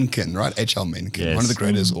 know Mencken, right? H.L. Mencken, Yes. one of the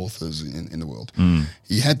greatest authors in the world.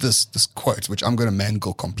 He had this quote, which I'm going to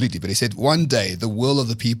mangle completely, but he said, one day the will of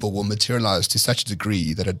the people will materialize to such a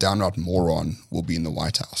degree that a downright moron will be in the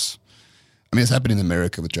White House. I mean, it's happened in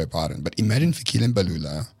America with Joe Biden, but imagine Fikile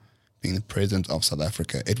Mbalula being the president of South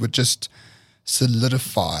Africa. It would just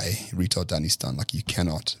solidify Retardistan like you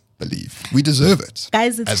cannot believe. We deserve it.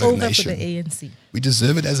 Guys, it's as a over for nation. the ANC. We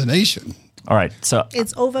deserve it as a nation. All right, so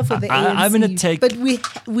It's over for the ANC. I'm going to take... But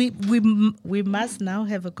we must now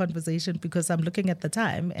have a conversation because I'm looking at the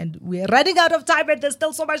time and we're running out of time and there's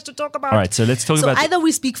still so much to talk about. All right, so let's talk so about... either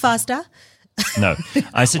we speak faster. No,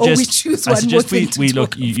 I suggest we choose I one more suggest thing to we talk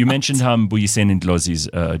look. You mentioned how Mbuyiseni Ndlozi's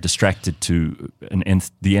distracted to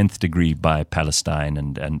the nth degree by Palestine,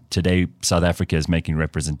 and today South Africa is making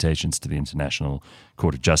representations to the International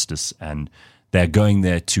Court of Justice, and they're going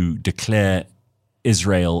there to declare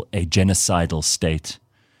Israel a genocidal state.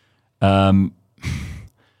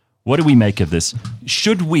 What do we make of this?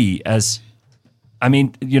 Should we, I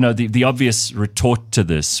mean, you know, the obvious retort to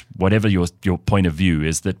this, whatever your point of view,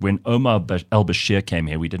 is that when Omar al-Bashir came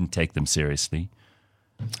here, we didn't take them seriously.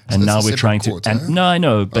 And So now it's a we're trying separate to... court, No, I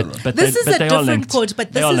know, but This is a they are different linked. court,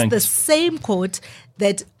 but They this are is linked. the same court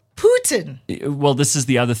that Putin Well, this is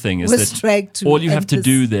the other thing, is was that dragged to. all you have and to this-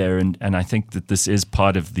 do there, and I think that this is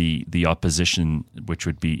part of the opposition, which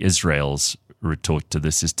would be Israel's retort to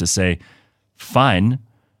this, is to say, fine,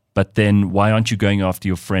 but then why aren't you going after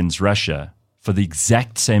your friends Russia for the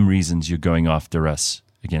exact same reasons you're going after us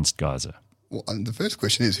against Gaza? Well, and the first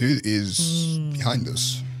question is, who is behind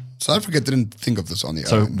this? South Africa didn't think of this on their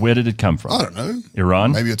So own. where did it come from? I don't know.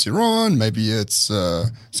 Iran? Maybe it's Iran. Maybe it's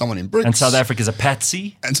someone in BRICS. And South Africa's a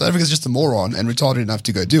patsy? And South Africa's just a moron and retarded enough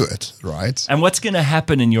to go do it, right? And what's going to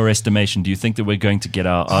happen in your estimation? Do you think that we're going to get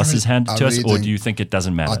our asses handed I to us, really or think- do you think it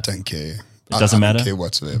doesn't matter? I don't care. It doesn't I matter? don't care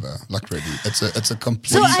whatsoever. Like, really. It's a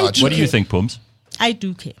complete So I sideshow. do What do you care. think, Pums? I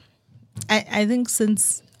do care. I think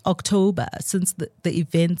since October, since the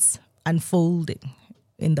events unfolding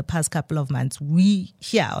in the past couple of months, we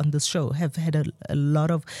here on this show have had a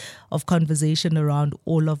lot of conversation around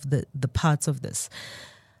all of the parts of this.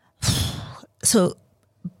 So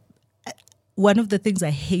one of the things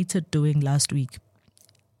I hated doing last week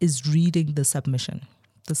is reading the submission,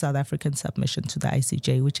 the South African submission to the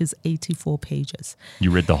ICJ, which is 84 pages.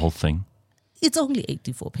 You read the whole thing? It's only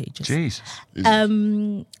 84 pages. Jesus.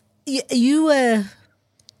 You were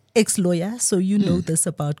ex-lawyer, so you know this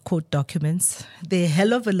about court documents. They're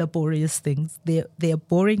hell of a laborious things. They're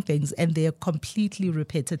boring things, and they're completely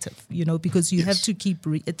repetitive, you know, because you have to keep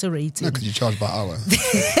reiterating. No, because you charge by hour.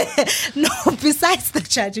 No, besides the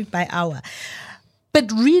charging by hour.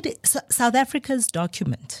 But South Africa's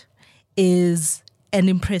document is an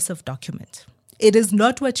impressive document. It is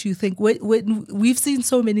not what you think. We've seen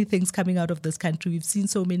so many things coming out of this country. We've seen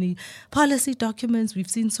so many policy documents. We've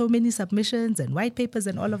seen so many submissions and white papers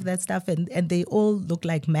and all of that stuff. And they all look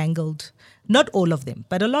like mangled. Not all of them,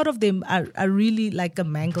 but a lot of them are really like a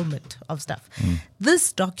manglement of stuff.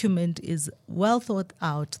 This document is well thought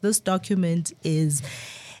out. This document is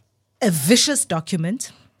a vicious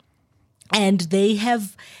document. And they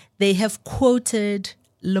have quoted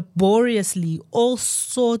laboriously all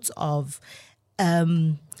sorts of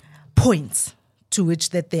points to which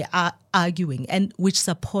that they are arguing and which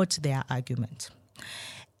support their argument.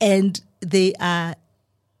 And they are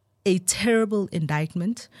a terrible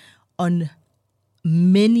indictment on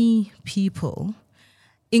many people,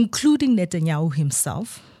 including Netanyahu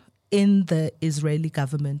himself, in the Israeli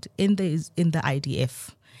government, in the IDF.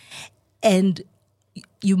 And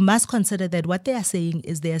you must consider that what they are saying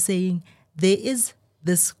is there is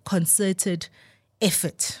this concerted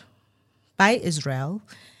effort by Israel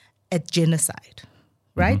at genocide,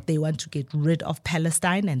 right? They want to get rid of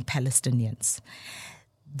Palestine and Palestinians.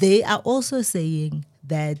 They are also saying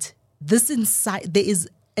that there is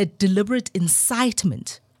a deliberate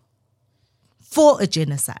incitement for a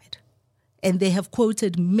genocide. And they have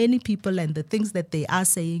quoted many people and the things that they are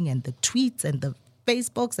saying and the tweets and the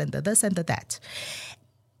Facebooks and the this and the that,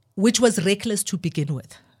 which was reckless to begin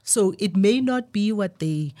with. So it may not be what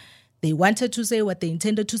they wanted to say, what they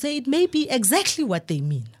intended to say. It may be exactly what they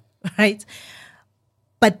mean, right?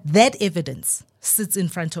 But that evidence sits in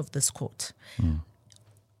front of this court.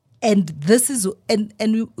 And this is, and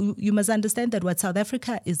you must understand that what South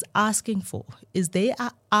Africa is asking for is they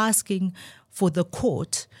are asking for the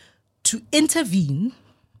court to intervene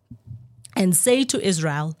and say to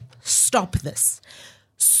Israel, stop this,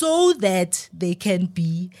 so that there can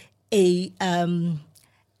be a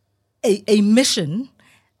mission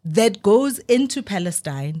that goes into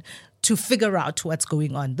Palestine to figure out what's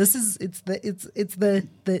going on. It's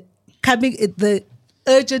the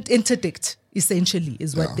urgent interdict, essentially,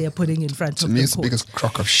 is what they're putting in front of the court. To me, it's the biggest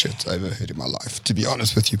crock of shit I've ever heard in my life, to be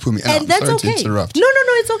honest with you, Pumi. And that's sorry okay. to interrupt. No,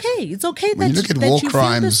 it's okay. It's okay When that you look at that war you feel this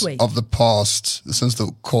crimes way. of the past, since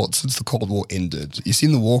the Cold War ended, you've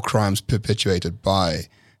seen the war crimes perpetuated by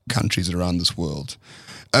countries around this world.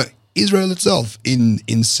 Israel itself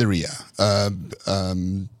in Syria,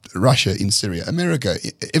 Russia in Syria, America,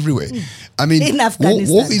 everywhere. I mean, In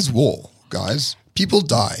Afghanistan. war is war, guys. People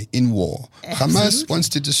die in war. Hamas wants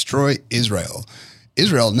to destroy Israel.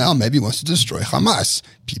 Israel now maybe wants to destroy Hamas.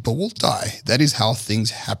 People will die. That is how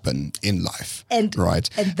things happen in life. Right?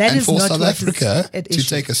 And that is for not South what Africa is at to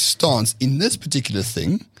issue. take a stance in this particular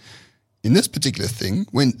thing,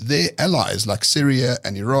 when their allies like Syria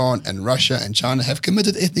and Iran and Russia and China have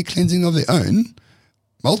committed ethnic cleansing of their own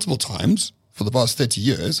multiple times for the past 30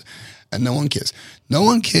 years, and no one cares. No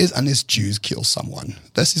one cares unless Jews kill someone.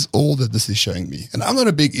 This is all that this is showing me. And I'm not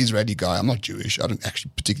a big Israeli guy. I'm not Jewish. I don't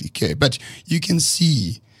actually particularly care. But you can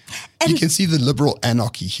see the liberal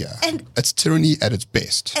anarchy here. And it's tyranny at its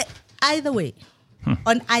best. Either way,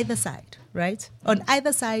 on either side, right? On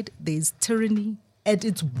either side, there's tyranny at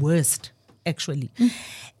its worst, actually.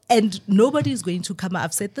 And nobody is going to come out.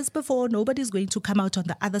 I've said this before. Nobody is going to come out on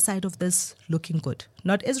the other side of this looking good.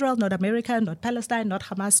 Not Israel, not America, not Palestine, not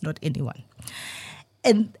Hamas, not anyone.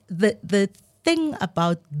 And the thing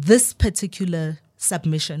about this particular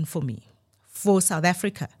submission for me, for South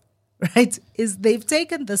Africa, right, is they've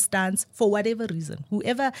taken the stance for whatever reason.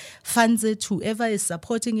 Whoever funds it, whoever is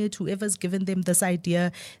supporting it, whoever's given them this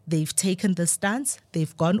idea, they've taken the stance.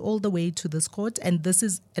 They've gone all the way to this court, and this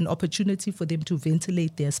is an opportunity for them to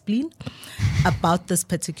ventilate their spleen about this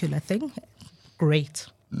particular thing. Great.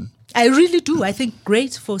 I really do. I think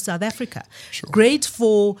great for South Africa. Sure. Great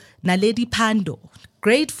for Naledi Pandor.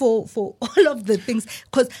 Great for all of the things.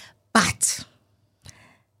 But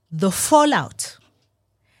the fallout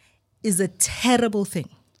is a terrible thing.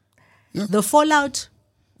 Yeah. The fallout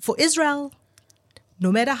for Israel,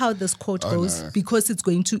 no matter how this court goes, no. because it's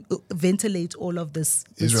going to ventilate all of this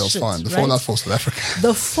Israel's shit, fine. The right? fallout for South Africa.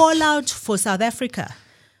 The fallout for South Africa,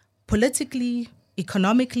 politically,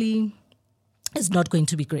 economically, is not going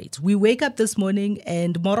to be great. We wake up this morning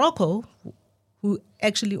and Morocco, who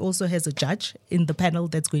actually also has a judge in the panel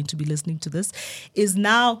that's going to be listening to this, is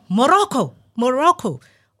now Morocco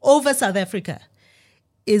over South Africa,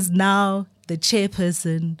 is now the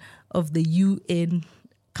chairperson of the UN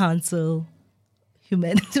Council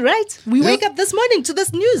Humanity, right? We wake up this morning to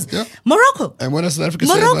this news. Yeah. Morocco. And what does South Africa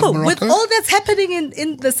say about Morocco? With all that's happening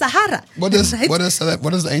in the Sahara. What does right? the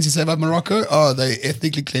ANC say about Morocco? Oh, they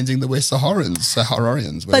ethnically cleansing the West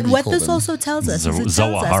Saharians. But what this them. also tells us is it tells us,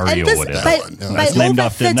 Zawahiri and or this, whatever. by It's named over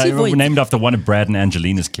after 30 voices, named after one of Brad and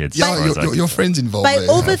Angelina's kids. Yeah, as far as I your can friends involved. by there,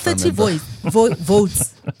 over if I 30 remember.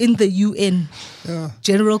 votes in the UN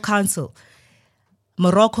General Council,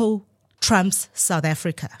 Morocco trumps South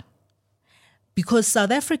Africa. Because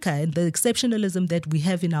South Africa and the exceptionalism that we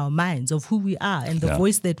have in our minds of who we are and the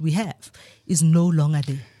voice that we have is no longer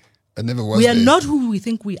there. It never was We are there. not who we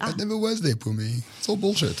think we are. It never was there, Pumi. It's all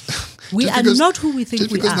bullshit. We Just are because- not who we think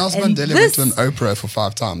just we because are. Nelson And Mandela this- went to an Oprah for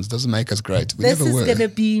 5 times doesn't make us great. We This never is were. going to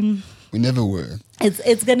be... We never were.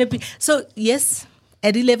 It's going to be... So, yes,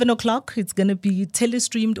 at 11 o'clock, it's going to be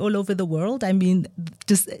telestreamed all over the world. I mean,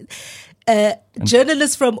 just...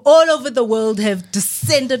 journalists from all over the world have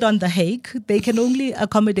descended on The Hague. They can only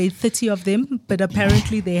accommodate 30 of them, but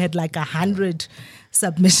apparently they had like 100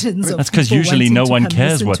 submissions. That's because usually no one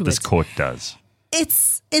cares what this court does.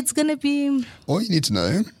 It's going to be... All you need to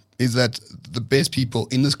know is that the best people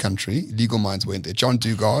in this country, legal minds went there. John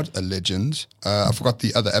Dugard, a legend. I forgot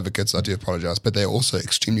the other advocates, I do apologize, but they're also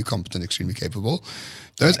extremely competent, extremely capable.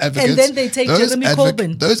 Those advocates, And then they take Jeremy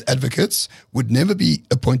Corbyn. Those advocates would never be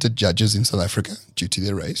appointed judges in South Africa due to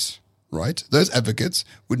their race, right? Those advocates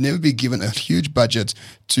would never be given a huge budget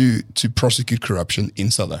to prosecute corruption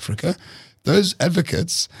in South Africa. those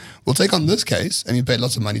advocates will take on this case and you pay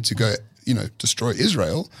lots of money to go, destroy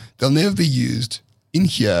Israel. They'll never be used in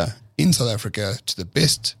here, in South Africa, to the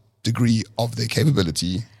best degree of their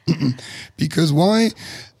capability. Because why?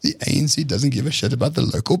 The ANC doesn't give a shit about the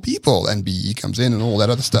local people, and BE comes in and all that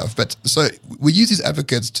other stuff. But so we use these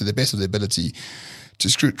advocates to the best of their ability to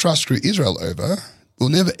screw Israel over. We'll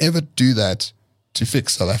never ever do that to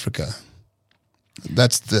fix South Africa.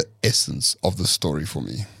 That's the essence of the story for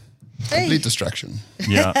me. Complete distraction.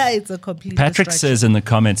 Yeah. It's a complete Patrick distraction. says in the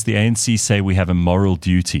comments, the ANC say we have a moral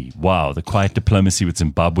duty. Wow, the quiet diplomacy with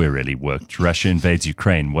Zimbabwe really worked. Russia invades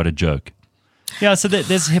Ukraine. What a joke. Yeah, so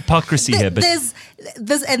there's hypocrisy here. But There's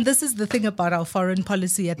this, and this is the thing about our foreign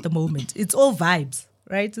policy at the moment. It's all vibes,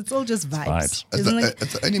 right? It's all just vibes. Isn't it?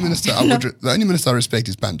 The only minister the only minister I respect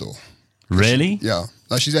is Pandor. really? Yeah,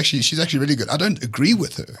 no, she's actually really good. I don't agree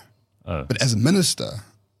with her, but as a minister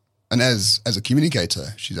and as a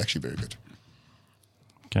communicator, she's actually very good.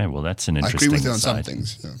 Okay, well, that's an I interesting agree with her on some side.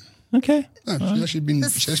 things. Yeah. Okay. No, she's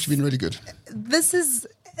actually been really good. This is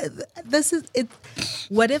it.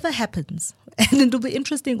 Whatever happens, and it'll be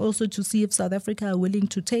interesting also to see if South Africa are willing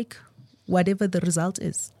to take whatever the result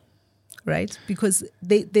is, right? Because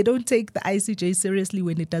they don't take the ICJ seriously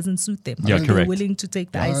when it doesn't suit them. Yeah, They're correct. willing to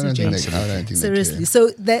take the I don't ICJ think they seriously. care.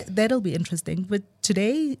 So that'll be interesting. But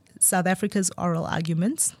today, South Africa's oral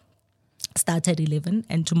arguments start at 11,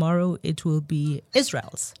 and tomorrow it will be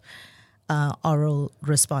Israel's oral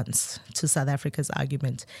response to South Africa's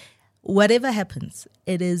argument. Whatever happens,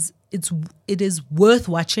 it is worth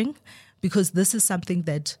watching, because this is something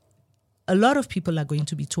that a lot of people are going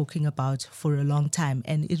to be talking about for a long time,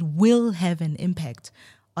 and it will have an impact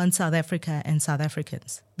on South Africa and South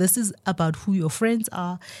Africans. This is about who your friends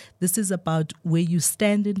are. This is about where you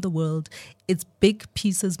stand in the world. It's big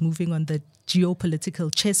pieces moving on the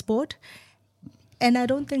geopolitical chessboard. And I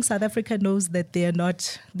don't think South Africa knows that they're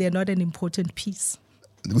not an important piece.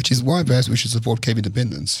 Which is why perhaps we should support Cape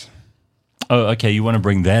independence. Oh, okay. You want to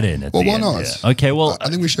bring that in at Well, the why end? not? Yeah. Okay, well, I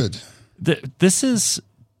think we should. this is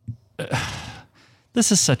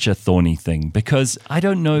such a thorny thing, because I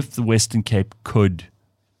don't know if the Western Cape could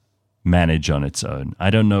manage on its own. I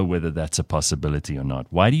don't know whether that's a possibility or not.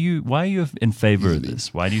 Why are you in favor of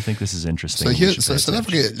this? Why do you think this is interesting? So South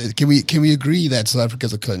Africa, can we agree that South Africa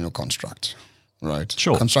is a colonial construct? Right.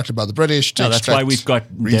 Sure. Constructed by the British. To No, that's why we've got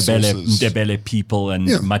resources. Ndebele people and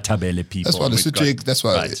Yeah. Matabele people. That's why Lesotho. That's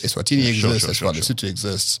why Right. Eswatini Yeah, exists. sure, That's sure, why sure. Lesotho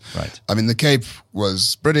exists. Right. I mean, the Cape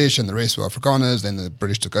was British, and the rest were Afrikaners. Then the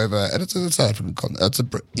British took over, and it's a South African. It's a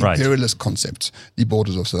Right. imperialist concept. The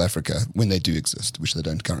borders of South Africa, when they do exist, which they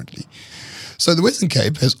don't currently. So the Western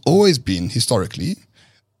Cape has always been historically,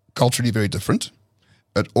 culturally very different.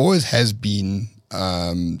 It always has been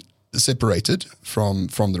separated from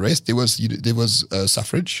the rest. There was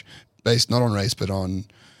suffrage based not on race but on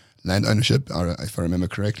land ownership, if I remember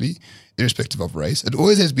correctly, irrespective of race. It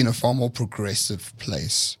always has been a far more progressive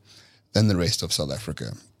place than the rest of South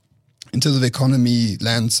Africa. In terms of economy,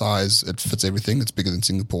 land size, it fits everything. It's bigger than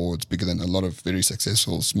Singapore. It's bigger than a lot of very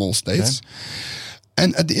successful small states. Okay.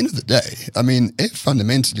 And at the end of the day, I mean, if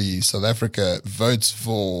fundamentally South Africa votes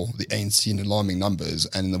for the ANC in alarming numbers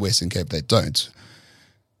and in the Western Cape they don't,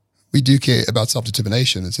 we do care about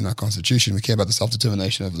self-determination. It's in our constitution. We care about the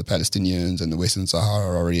self-determination of the Palestinians and the Western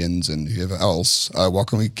Saharareans and whoever else. Why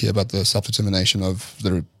can't we care about the self-determination of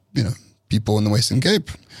the people in the Western Cape?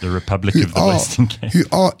 The Republic of the Western Cape. Who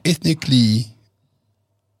are ethnically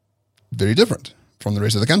very different from the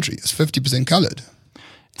rest of the country. It's 50% coloured.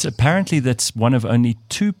 It's apparently that's one of only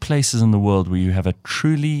 2 places in the world where you have a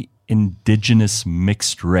truly indigenous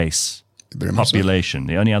mixed race Very much so. population.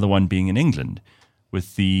 The only other one being in England,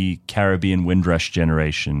 with the Caribbean Windrush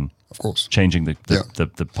generation, Of course. changing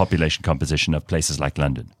the population composition of places like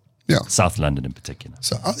London, Yeah. South London in particular.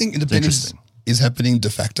 So I think independence is happening de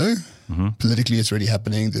facto. Mm-hmm. Politically, it's already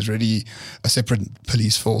happening. There's already a separate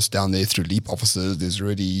police force down there through LEAP officers. There's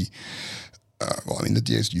already, the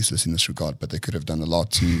DA is useless in this regard, but they could have done a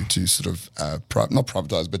lot to sort of, not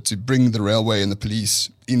privatize, but to bring the railway and the police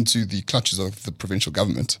into the clutches of the provincial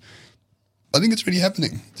government. I think it's really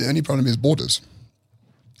happening. The only problem is borders,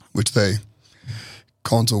 which they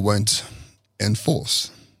can't or won't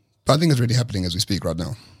enforce. But I think it's really happening as we speak right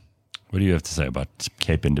now. What do you have to say about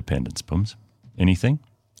Cape independence, Pums? Anything?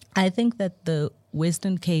 I think that the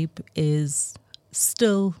Western Cape is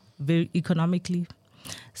still very economically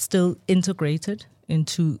still integrated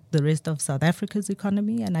into the rest of South Africa's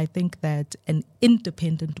economy, and I think that an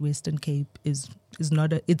independent Western Cape is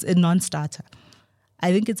it's a non-starter.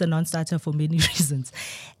 I think it's a non-starter for many reasons.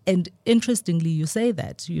 And interestingly, you say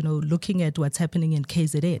that, looking at what's happening in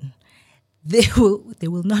KZN, there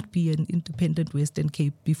will not be an independent Western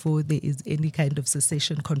Cape before there is any kind of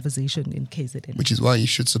secession conversation in KZN. Which is why you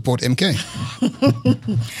should support MK.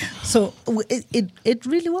 So it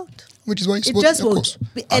really won't. Which is why you It support, just of won't. course.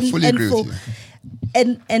 I fully agree with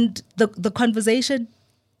you. And the conversation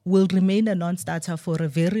will remain a non-starter for a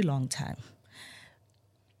very long time,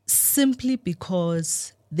 simply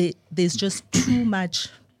because there's just too much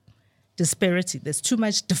disparity. There's too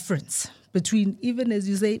much difference between, even as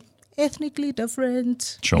you say, ethnically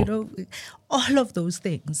different, Sure. all of those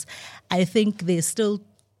things. I think there's still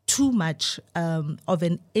too much of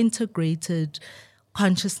an integrated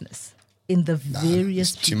consciousness in the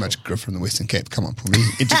various Too much growth from the Western Cape. Come on, for me,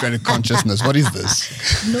 integrated consciousness. What is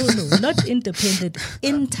this? No, not independent,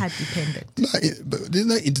 interdependent. No, but there's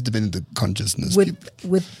no interdependent consciousness.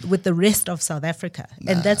 With the rest of South Africa.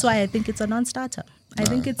 And that's why I think it's a non-starter. I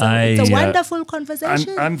think it's a wonderful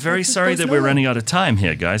conversation. I'm very sorry that we're running out of time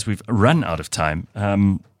here, guys. We've run out of time.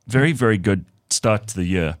 Very, very good start to the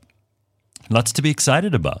year. Lots to be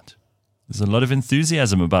excited about. There's a lot of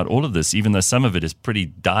enthusiasm about all of this, even though some of it is pretty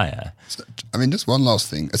dire. So, I mean, just one last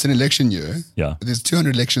thing. It's an election year. Yeah. There's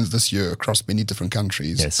 200 elections this year across many different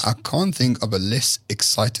countries. Yes. I can't think of a less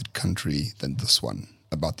excited country than this one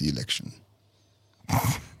about the election.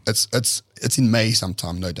 It's in May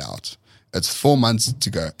sometime, no doubt. It's 4 months to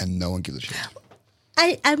go and no one gives a shit.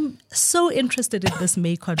 I'm so interested in this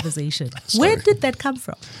May conversation. Sorry. Where did that come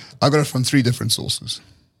from? I got it from 3 different sources.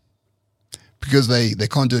 Because they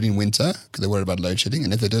can't do it in winter because they're worried about load shedding.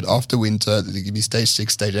 And if they do it after winter, they give me stage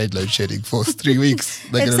 6, stage 8 load shedding for 3 weeks.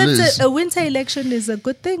 They're going to lose. Except a winter election is a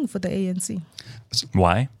good thing for the ANC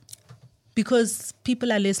Why? because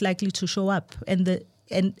people are less likely to show up. And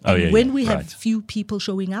yeah, when we have right. few people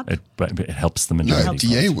showing up, It helps the No, majority.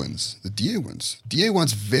 DA wins. The DA wins. DA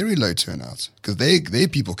wants very low turnout because their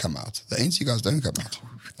people come out. The ANC guys don't come out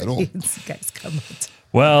at all. ANC guys come out.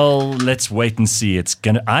 Well, let's wait and see.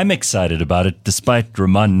 I'm excited about it, despite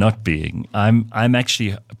Raman not being. I'm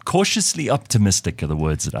actually cautiously optimistic are the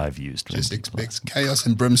words that I've used. Just expect chaos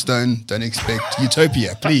and brimstone. Don't expect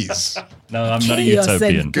utopia, please. No, I'm not a Chaos and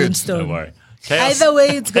utopian. brimstone. Don't worry. Chaos, Either way,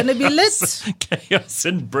 it's going to be lit. chaos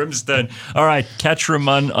and brimstone. All right, catch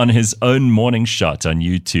Raman on his own morning shot on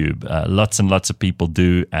YouTube. Lots and lots of people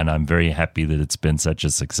do, and I'm very happy that it's been such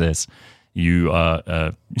a success. You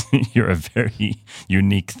are you're a very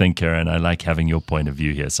unique thinker, and I like having your point of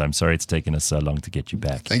view here. So I'm sorry it's taken us so long to get you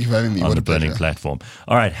back. Thank you for having me. On What the a pleasure. Burning Platform.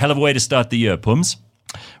 All right, hell of a way to start the year, Pums.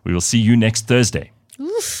 We will see you next Thursday.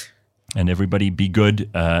 Oof. And everybody be good,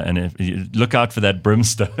 and look out for that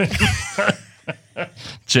brimstone.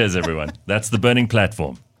 Cheers, everyone. That's the Burning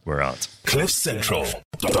Platform. We're out.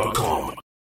 CliffCentral.com